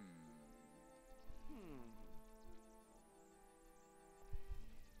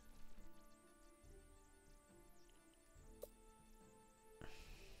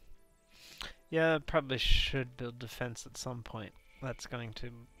 Yeah, probably should build defense at some point. That's going to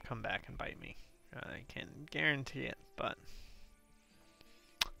come back and bite me. I can't guarantee it, but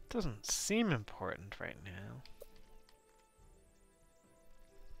it doesn't seem important right now.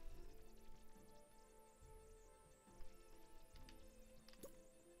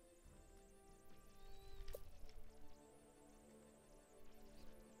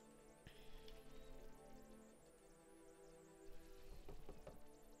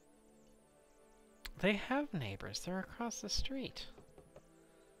 They have neighbors. They're across the street.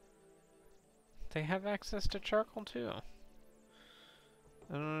 They have access to charcoal too.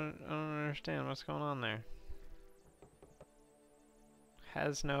 I don't understand what's going on there.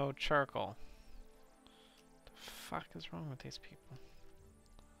 Has no charcoal. The fuck is wrong with these people?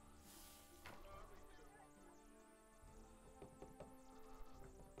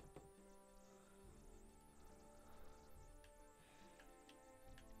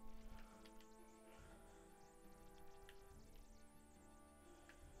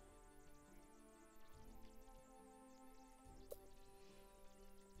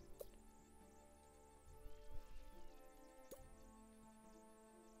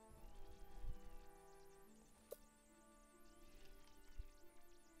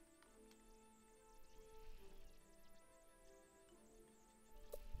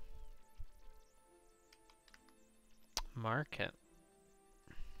 Market.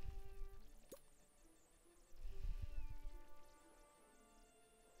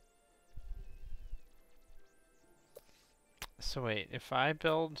 So wait, if I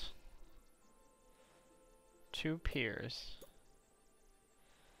build 2 piers,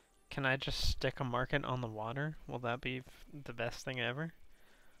 can I just stick a market on the water? Will that be the best thing ever?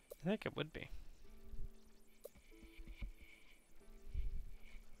 I think it would be.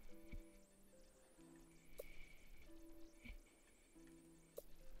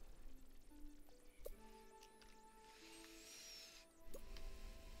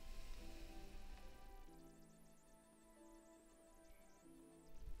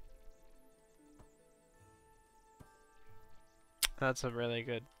 That's a really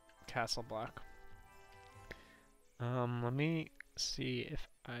good castle block. Let me see if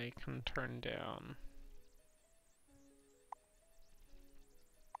I can turn down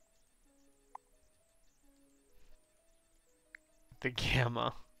the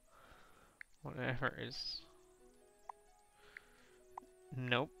gamma. Whatever is.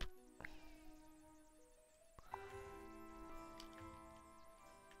 Nope.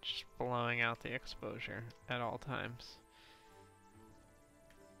 Just blowing out the exposure at all times.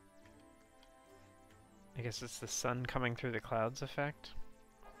 I guess it's the sun coming through the clouds effect.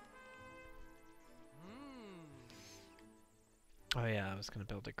 Oh yeah, I was gonna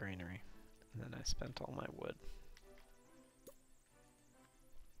build a granary, and then I spent all my wood.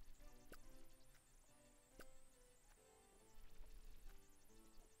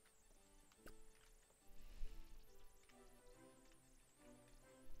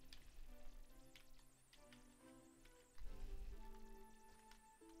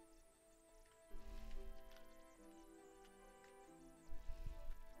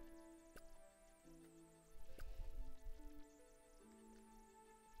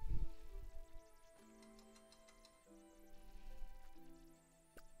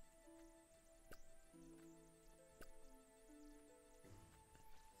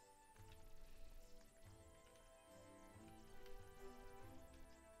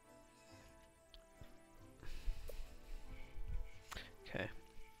 Okay.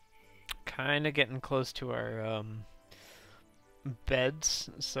 Kinda getting close to our beds,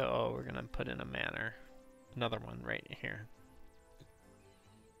 so we're gonna put in a manor. Another one right here.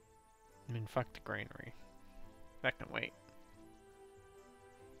 I mean, fuck the granary. That can wait.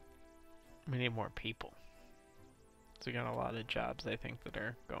 We need more people. So we got a lot of jobs, I think, that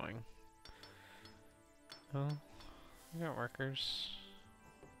are going. Oh, we got workers.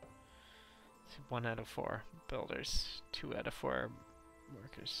 1 out of 4 builders. 2 out of 4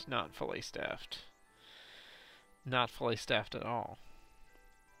 workers. Not fully staffed. Not fully staffed at all.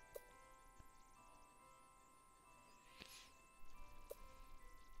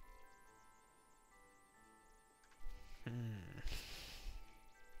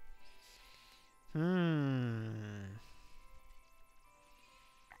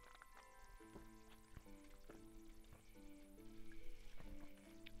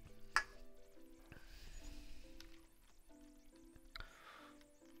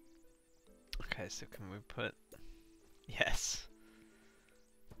 Okay, so can we put... Yes.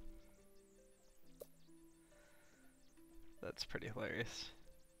 That's pretty hilarious.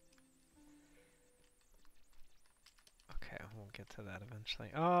 Okay, we'll get to that eventually.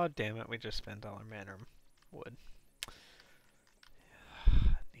 Oh, damn it, we just spent all our manor wood.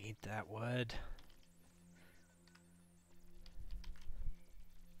 Need that wood.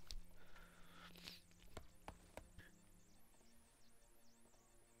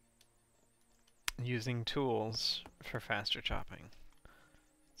 Using tools for faster chopping.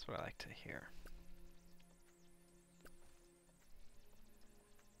 That's what I like to hear.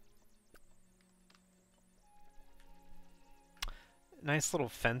 Nice little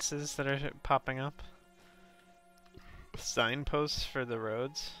fences that are popping up. Signposts for the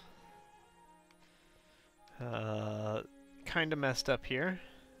roads. Kinda messed up here.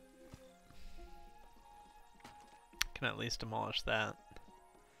 Can at least demolish that.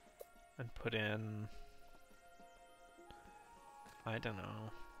 And put in... I don't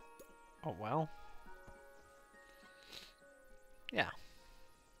know. Oh well. Yeah.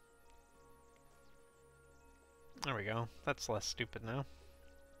 There we go. That's less stupid now.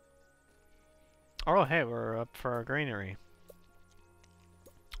 Oh hey, we're up for our granary.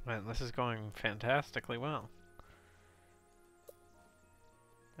 Man, this is going fantastically well.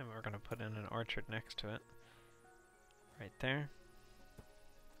 And we're gonna put in an orchard next to it. Right there.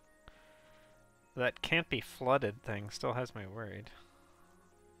 That can't be flooded thing still has me worried.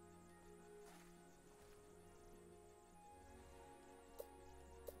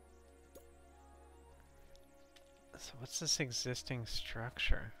 So what's this existing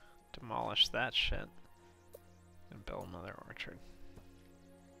structure? Demolish that shit and build another orchard.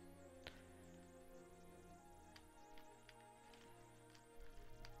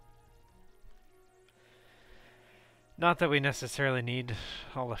 Not that we necessarily need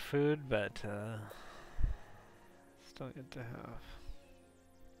all the food, but still good to have.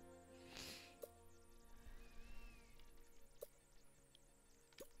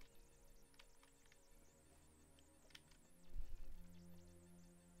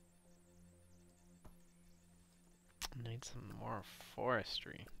 Need some more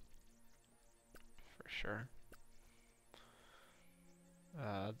forestry, for sure.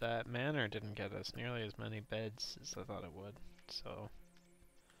 That manor didn't get us nearly as many beds as I thought it would, so...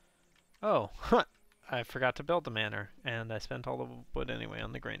 Oh, huh! I forgot to build the manor, and I spent all the wood anyway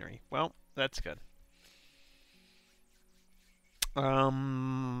on the granary. Well, that's good.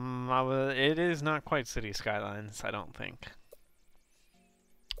 It is not quite City Skylines, I don't think.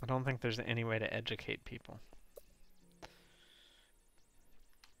 I don't think there's any way to educate people.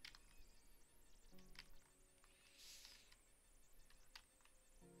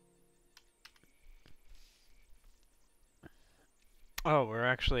 Oh, we're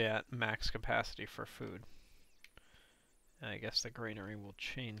actually at max capacity for food. I guess the granary will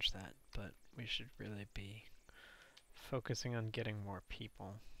change that, but we should really be focusing on getting more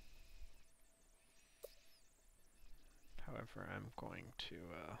people. However, I'm going to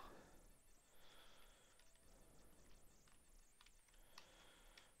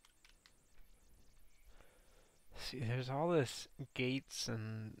see, there's all this gates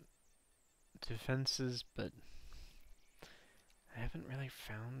and defenses, but I haven't really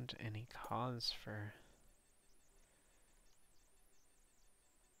found any cause for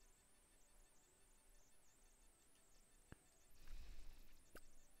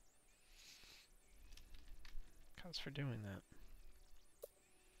doing that.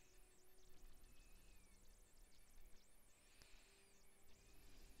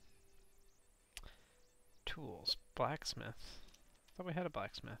 Tools. Blacksmith. I thought we had a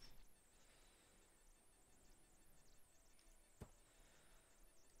blacksmith.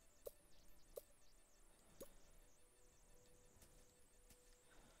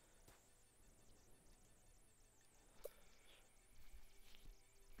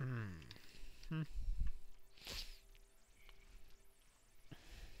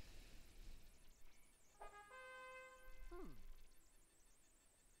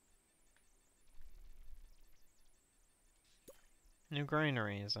 New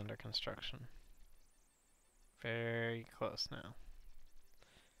granary is under construction. Very close now.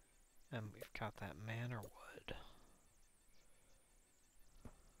 And we've got that manor wood.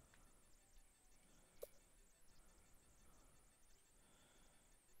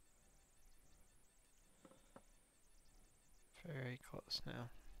 Very close now.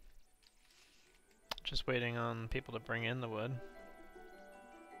 Just waiting on people to bring in the wood.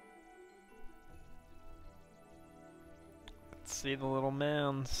 Let's see the little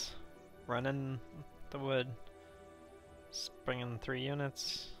mounds running the wood. Just bringing 3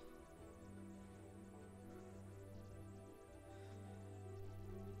 units.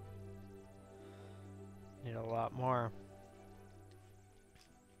 Need a lot more.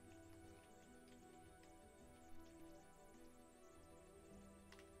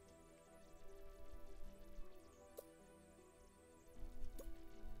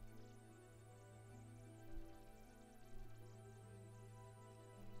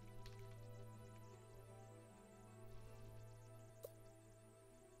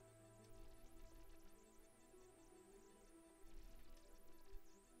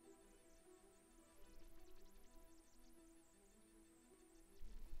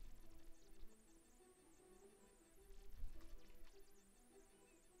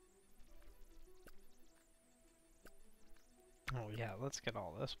 Oh yeah, let's get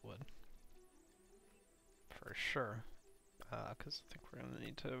all this wood. For sure. Because I think we're going to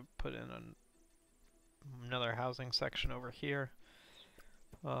need to put in another housing section over here.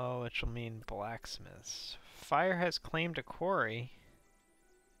 Oh, which will mean blacksmiths. Fire has claimed a quarry.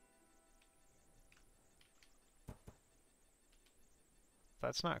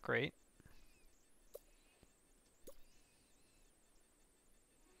 That's not great.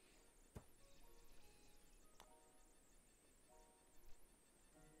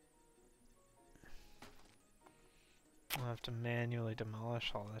 I'll have to manually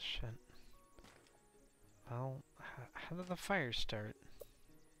demolish all this shit. Well, how did the fire start?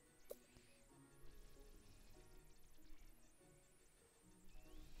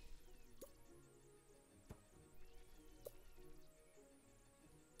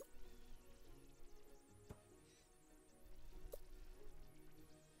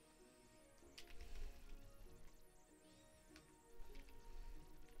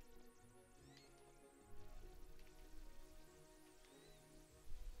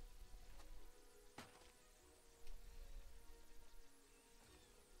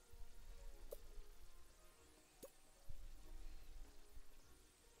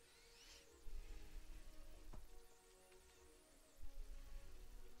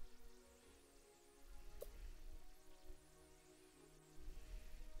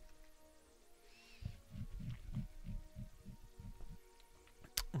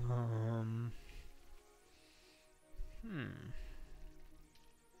 Um. Hmm.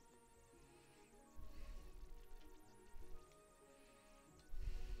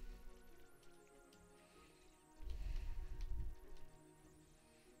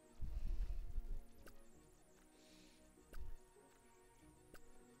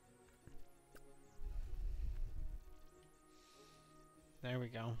 There we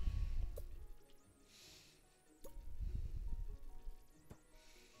go.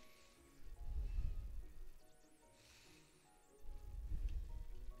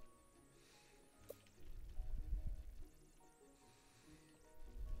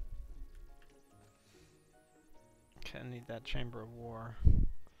 Okay, I need that Chamber of War.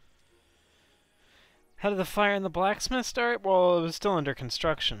 How did the fire in the blacksmith start? Well, it was still under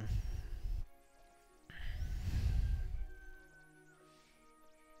construction.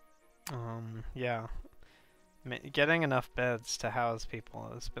 Yeah. Getting enough beds to house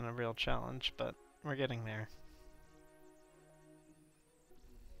people has been a real challenge, but we're getting there.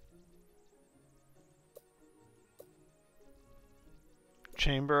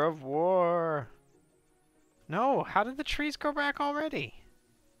 Chamber of War! No, how did the trees grow back already?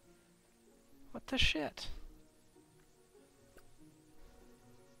 What the shit?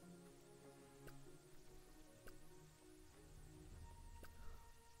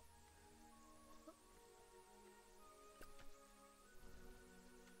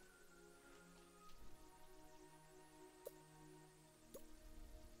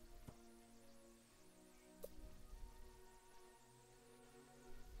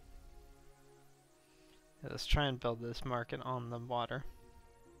 Yeah, let's try and build this market on the water.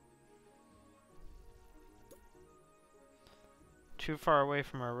 Too far away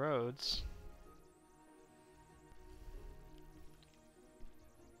from our roads.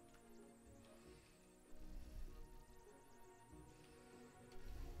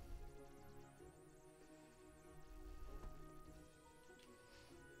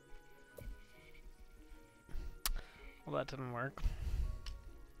 Well, that didn't work.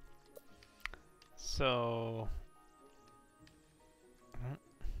 So...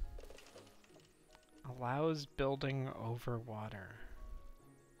 allows building over water.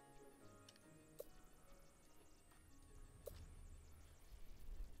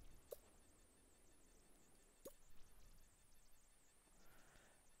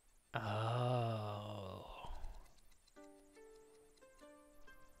 Oh.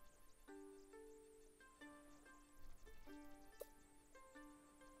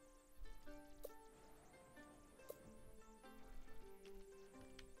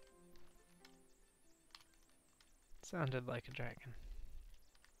 Sounded like a dragon.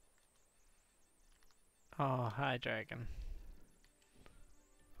 Oh, hi, dragon.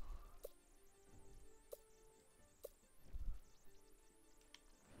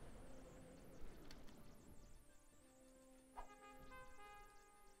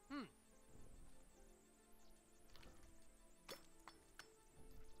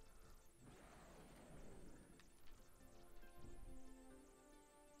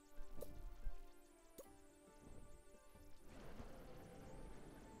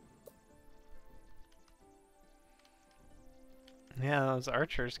 Yeah, those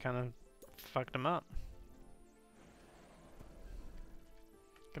archers kind of fucked him up.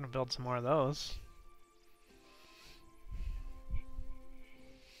 Gonna build some more of those.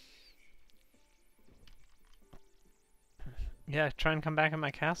 Yeah, try and come back in my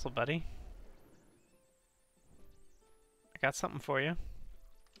castle, buddy. I got something for you.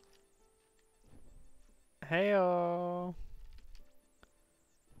 Heyo!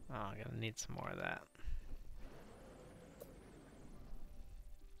 Oh, I'm gonna need some more of that.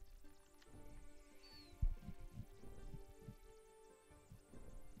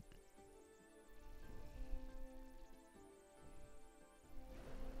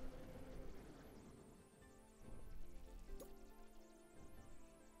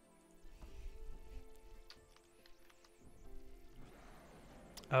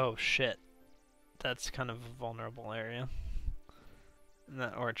 Oh shit. That's kind of a vulnerable area. And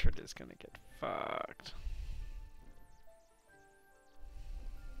that orchard is gonna get fucked.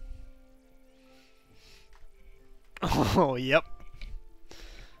 Oh, yep.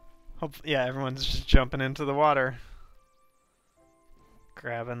 Yeah, everyone's just jumping into the water.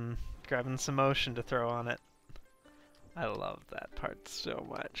 Grabbing some ocean to throw on it. I love that part so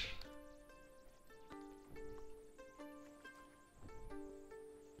much.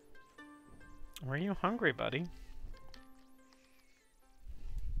 Were you hungry, buddy?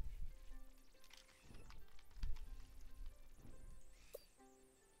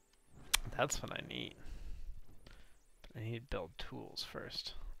 That's what I need. I need to build tools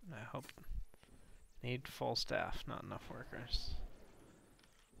first. I hope. Need full staff, not enough workers.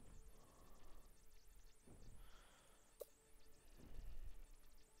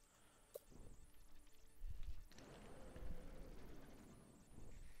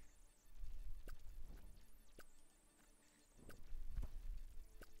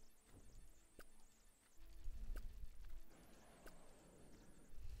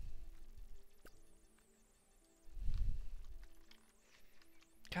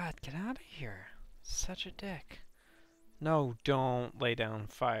 God, get out of here. Such a dick. No, don't lay down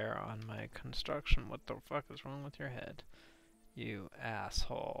fire on my construction. What the fuck is wrong with your head? You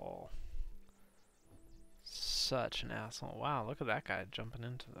asshole. Such an asshole. Wow, look at that guy jumping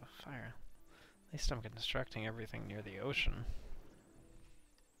into the fire. At least I'm constructing everything near the ocean.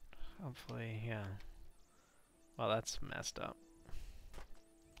 Hopefully, yeah. Well, that's messed up.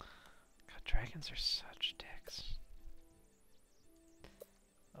 God, dragons are such dicks.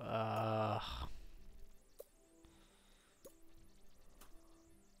 Ugh.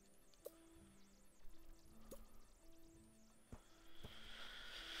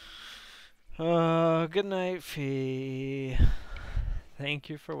 Good night, Fee. Thank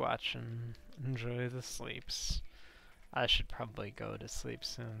you for watching. Enjoy the sleeps. I should probably go to sleep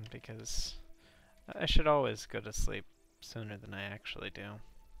soon because I should always go to sleep sooner than I actually do.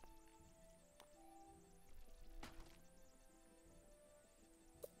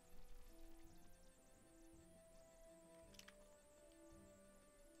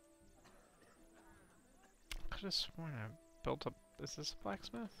 I could have sworn I built up. Is this a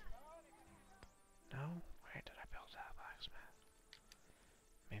blacksmith? No? Where did I build that blacksmith?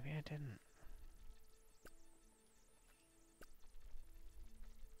 Maybe I didn't.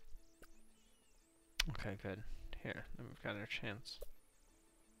 Okay, good. Here, then we've got our chance.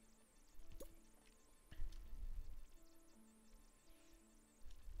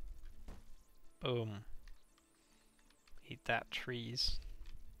 Boom. Eat that, trees.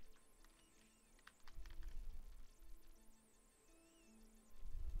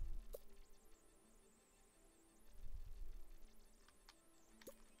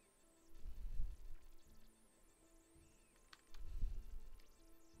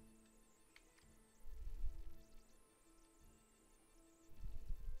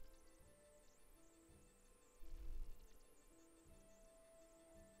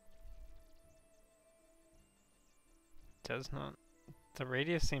 Does not. The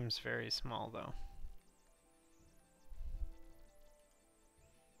radius seems very small, though.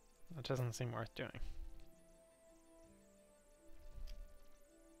 That doesn't seem worth doing.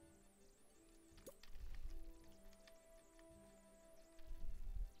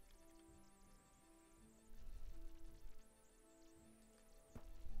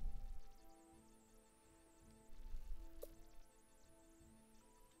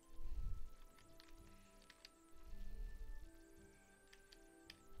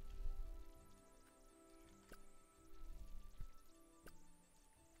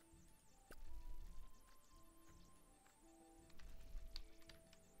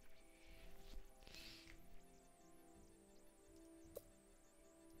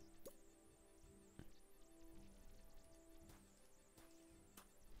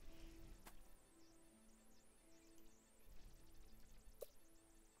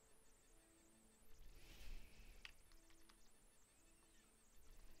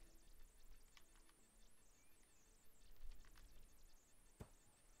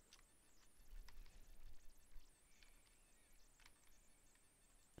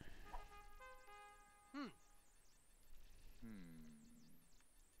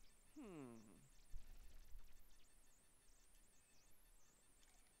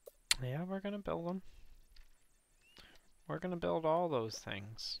 Yeah, we're gonna build them. We're gonna build all those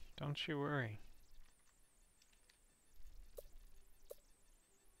things. Don't you worry.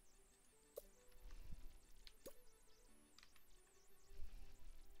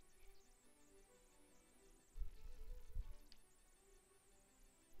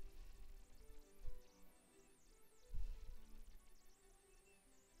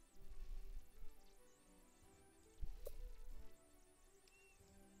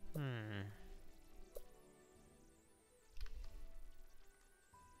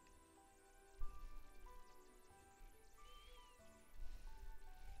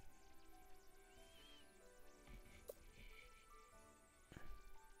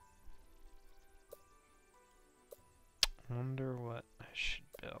 Wonder what I should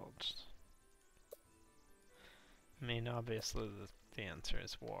build. I mean, obviously the answer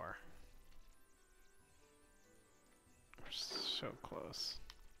is war. We're so close.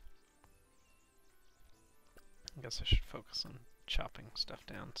 I guess I should focus on chopping stuff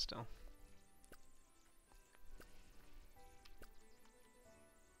down still.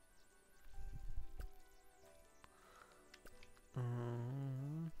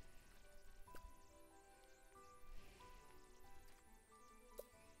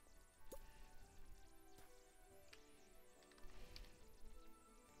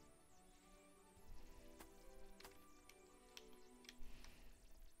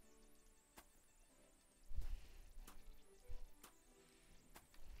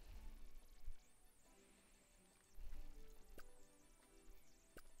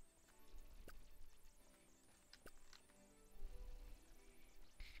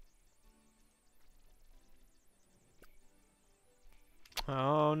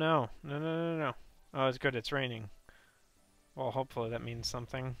 Oh no. No, no, no, no. Oh, it's good. It's raining. Well, hopefully that means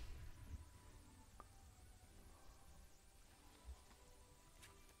something.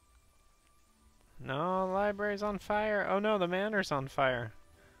 No, library's on fire. Oh no, the manor's on fire.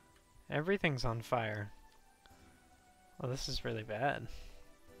 Everything's on fire. Oh, this is really bad.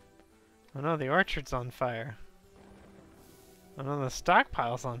 Oh no, the orchard's on fire. Oh no, the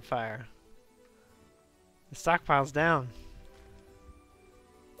stockpile's on fire. The stockpile's down.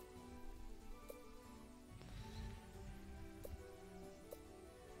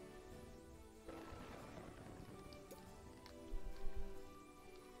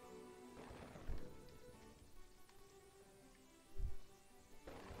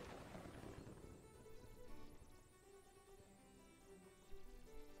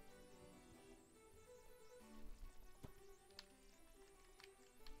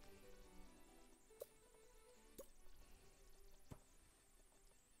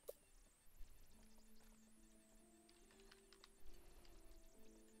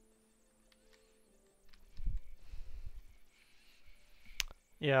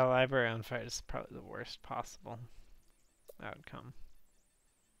 Yeah, library on fire is probably the worst possible outcome.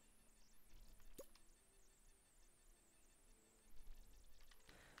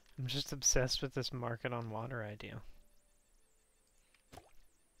 I'm just obsessed with this market on water idea.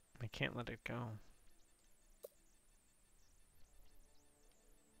 I can't let it go.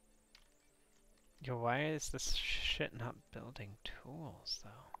 Yo, why is this shit not building tools, though?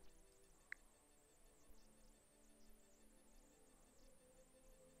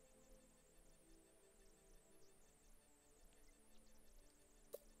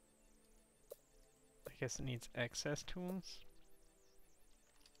 I guess it needs excess tools?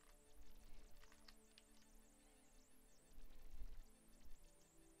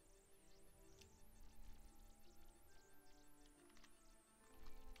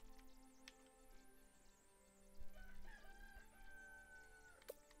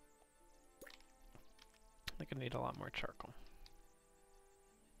 I think I need a lot more charcoal.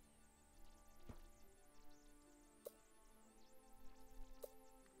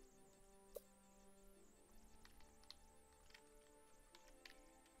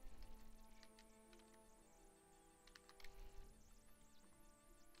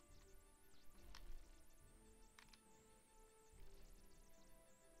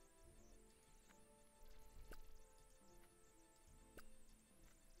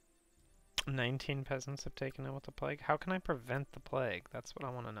 "19 peasants have taken out with the plague." How can I prevent the plague? That's what I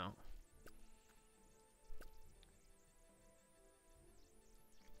want to know.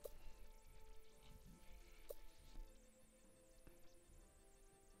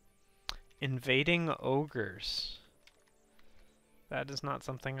 Invading ogres. That is not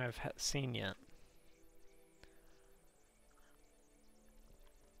something I've seen yet.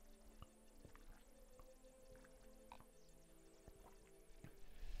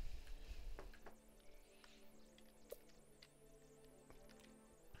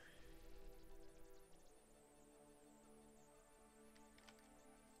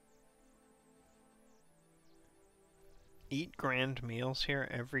 Eat grand meals here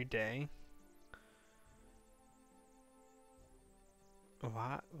every day?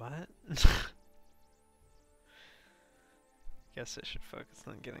 What? Guess I should focus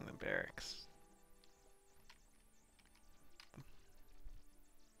on getting the barracks.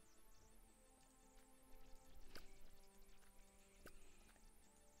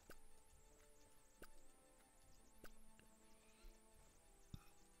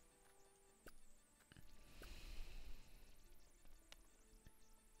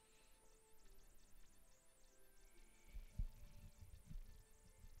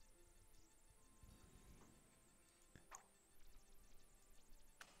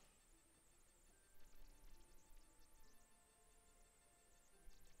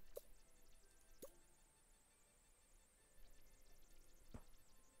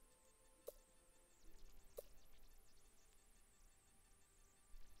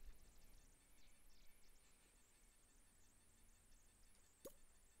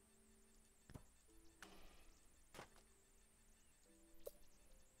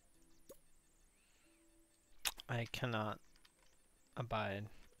 I cannot abide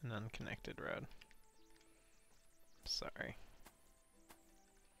an unconnected road. Sorry.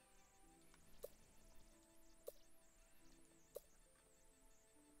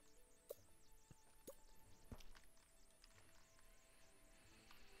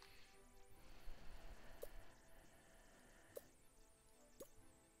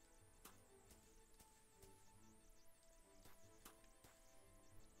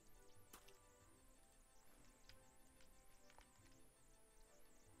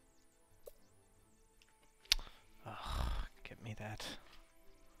 Ugh, get me that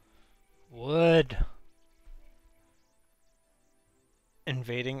wood.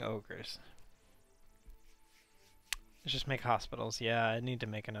 Invading ogres. Just make hospitals. Yeah, I need to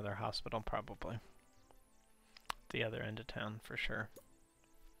make another hospital probably. The other end of town for sure.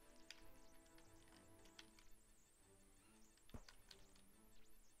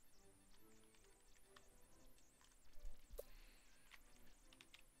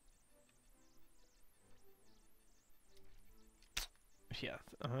 Yeah,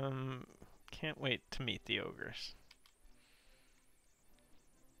 can't wait to meet the ogres.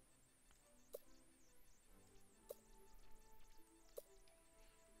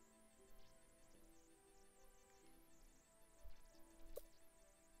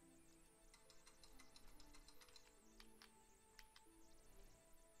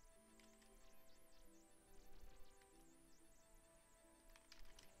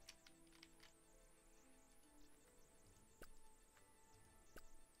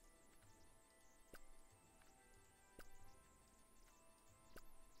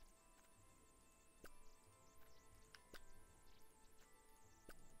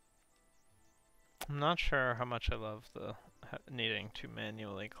 I'm not sure how much I love the needing to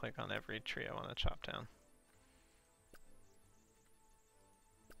manually click on every tree I want to chop down.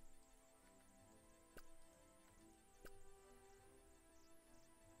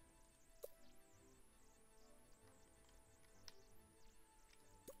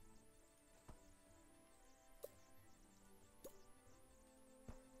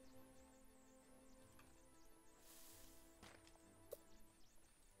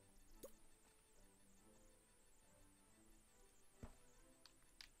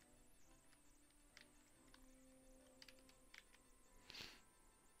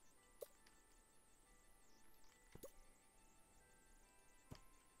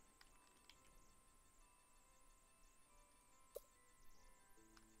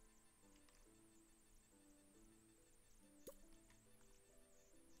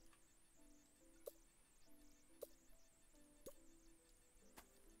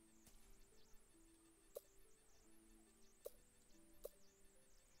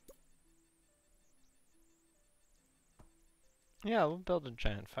 Yeah, we'll build a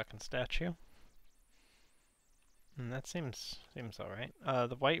giant fucking statue. And that seems alright.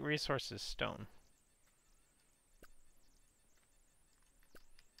 The white resource is stone.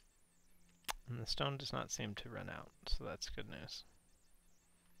 And the stone does not seem to run out, so that's good news.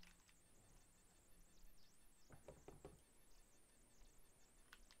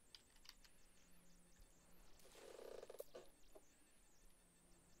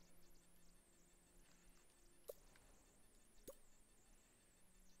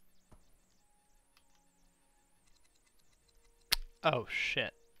 Oh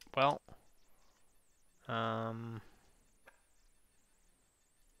shit. Well,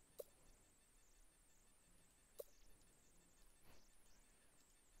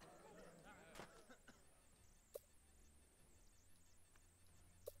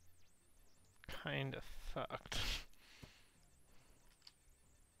 kinda fucked.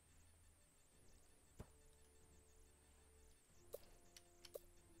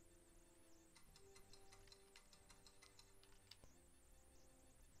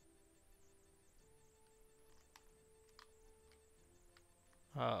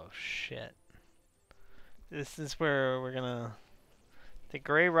 Oh shit. This is where we're gonna... The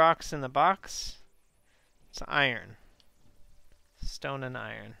gray rocks in the box, it's iron. Stone and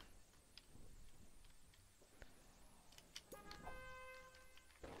iron.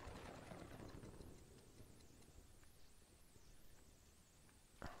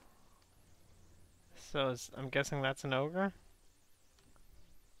 So I'm guessing that's an ogre?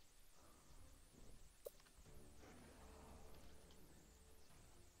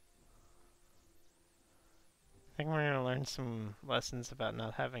 I think we're gonna learn some lessons about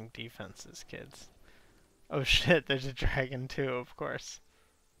not having defenses, kids. Oh shit, there's a dragon too, of course.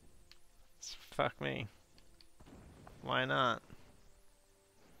 Fuck me. Why not?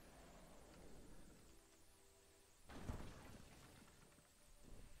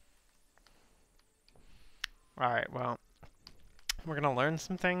 Alright, well, we're gonna learn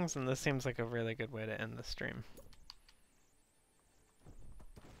some things, and this seems like a really good way to end the stream.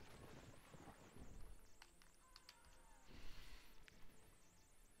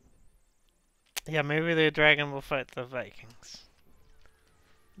 Yeah, maybe the dragon will fight the Vikings.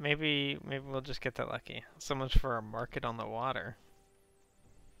 Maybe we'll just get that lucky. So much for our market on the water.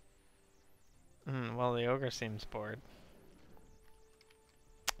 Well, the ogre seems bored.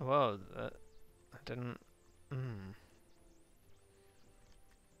 Whoa, that didn't...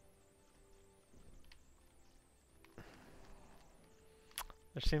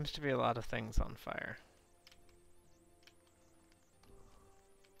 There seems to be a lot of things on fire.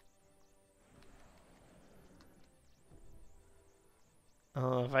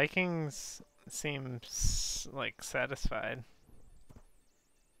 The Vikings seem like satisfied.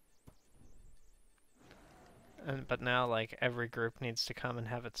 But now, like, every group needs to come and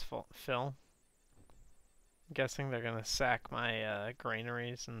have its fill. I'm guessing they're gonna sack my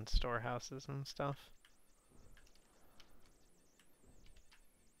granaries and storehouses and stuff.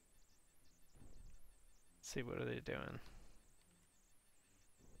 Let's see, what are they doing?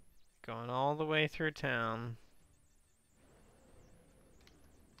 Going all the way through town.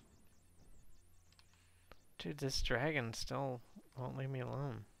 Dude, this dragon still won't leave me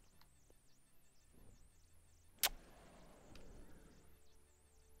alone.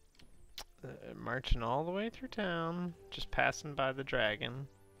 Marching all the way through town, just passing by the dragon.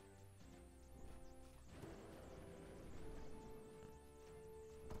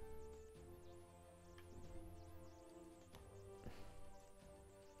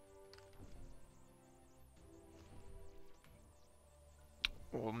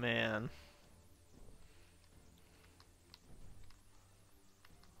 Oh man.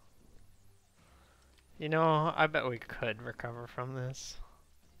 You know, I bet we could recover from this.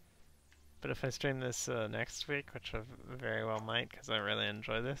 But if I stream this next week, which I very well might, because I really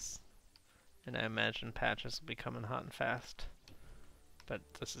enjoy this, and I imagine patches will be coming hot and fast. But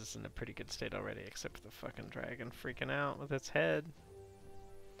this is in a pretty good state already, except for the fucking dragon freaking out with its head.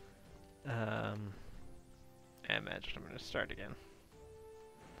 I imagine I'm going to start again.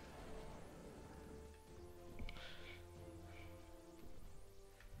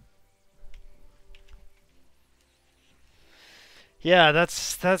 Yeah,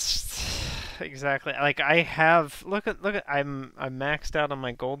 that's exactly, like, I have, look at I'm maxed out on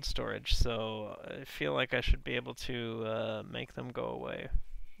my gold storage, so I feel like I should be able to make them go away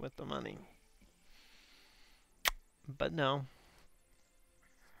with the money. But no.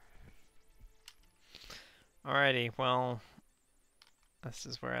 Alrighty, well, this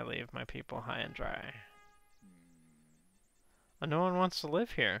is where I leave my people high and dry. Oh, no one wants to live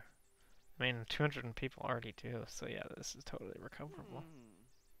here. I mean, 200 people already do, so yeah, this is totally recoverable.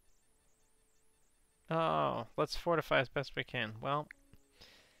 Oh, let's fortify as best we can. Well,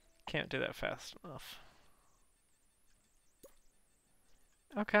 can't do that fast enough.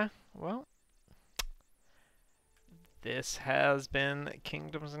 Okay, well, this has been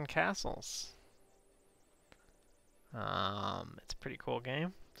Kingdoms and Castles. It's a pretty cool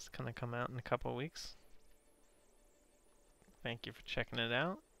game. It's gonna come out in a couple weeks. Thank you for checking it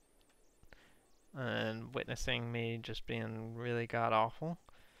out and witnessing me just being really god-awful.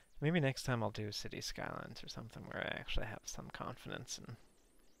 Maybe next time I'll do City Skylines or something where I actually have some confidence in...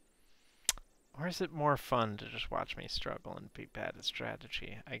 Or is it more fun to just watch me struggle and be bad at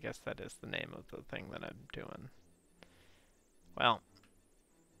strategy? I guess that is the name of the thing that I'm doing. Well,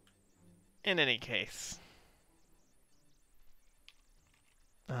 in any case,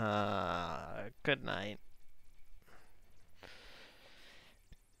 good night.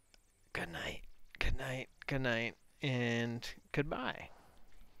 Good night, good night, good night, and goodbye.